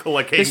physical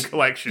game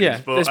collections.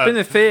 Yeah, but, there's been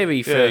a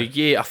theory for a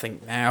year. I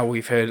think now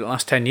we've heard it the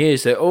last 10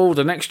 years that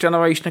the next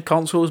generation of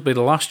consoles will be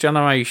the last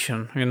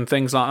generation and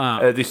things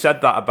like that. They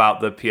said that about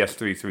the PS3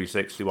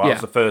 360. Well, that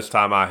was the first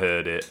time I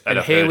heard it, and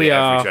I've here heard we it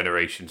are. Every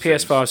generation.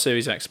 PS5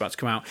 Series X about to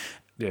come out.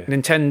 Yeah.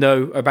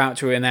 Nintendo about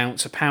to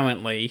announce,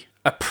 apparently,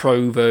 a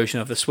Pro version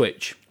of the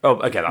Switch. Oh,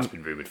 okay, that's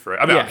been rumoured for it.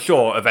 I mean, I'm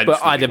sure eventually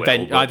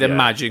But I'd yeah.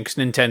 imagine, because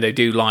Nintendo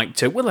do like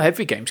to... Well,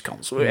 every games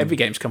console, every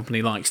games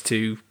company likes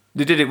to...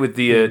 They did it with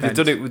the. They've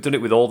done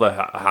it with all the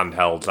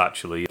handhelds.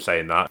 Actually,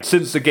 saying that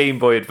since the Game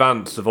Boy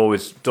Advance, they've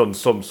always done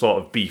some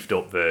sort of beefed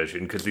up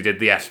version because they did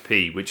the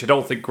SP, which I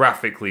don't think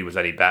graphically was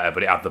any better,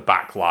 but it had the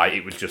backlight.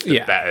 It was just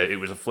better. It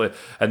was a flip.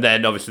 And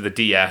then obviously the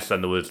DS,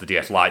 and there was the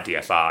DS Lite,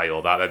 DSi,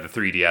 all that. Then the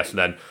 3DS, and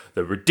then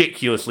the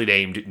ridiculously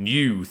named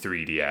new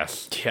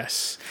 3DS.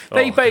 Yes,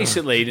 they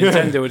basically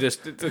Nintendo are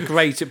just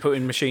great at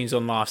putting machines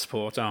on life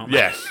support, aren't they?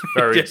 Yes,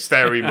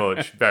 very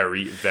much,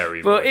 very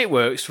much. But it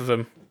works for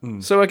them.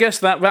 So I guess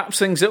that wraps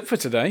things up for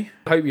today.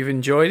 Hope you've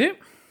enjoyed it.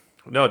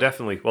 No,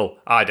 definitely. Well,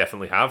 I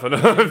definitely have.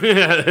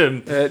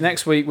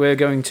 Next week we're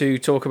going to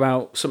talk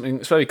about something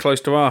that's very close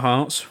to our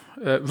hearts,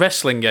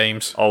 wrestling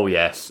games. Oh,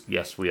 yes,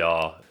 we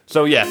are.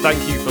 So, yeah, thank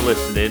you for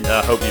listening.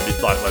 I hope you've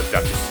been, like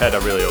Jack just said,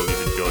 I really hope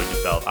you've enjoyed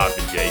yourself. I've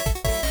been Jake.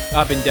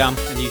 I've been Dan,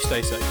 and you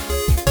stay safe.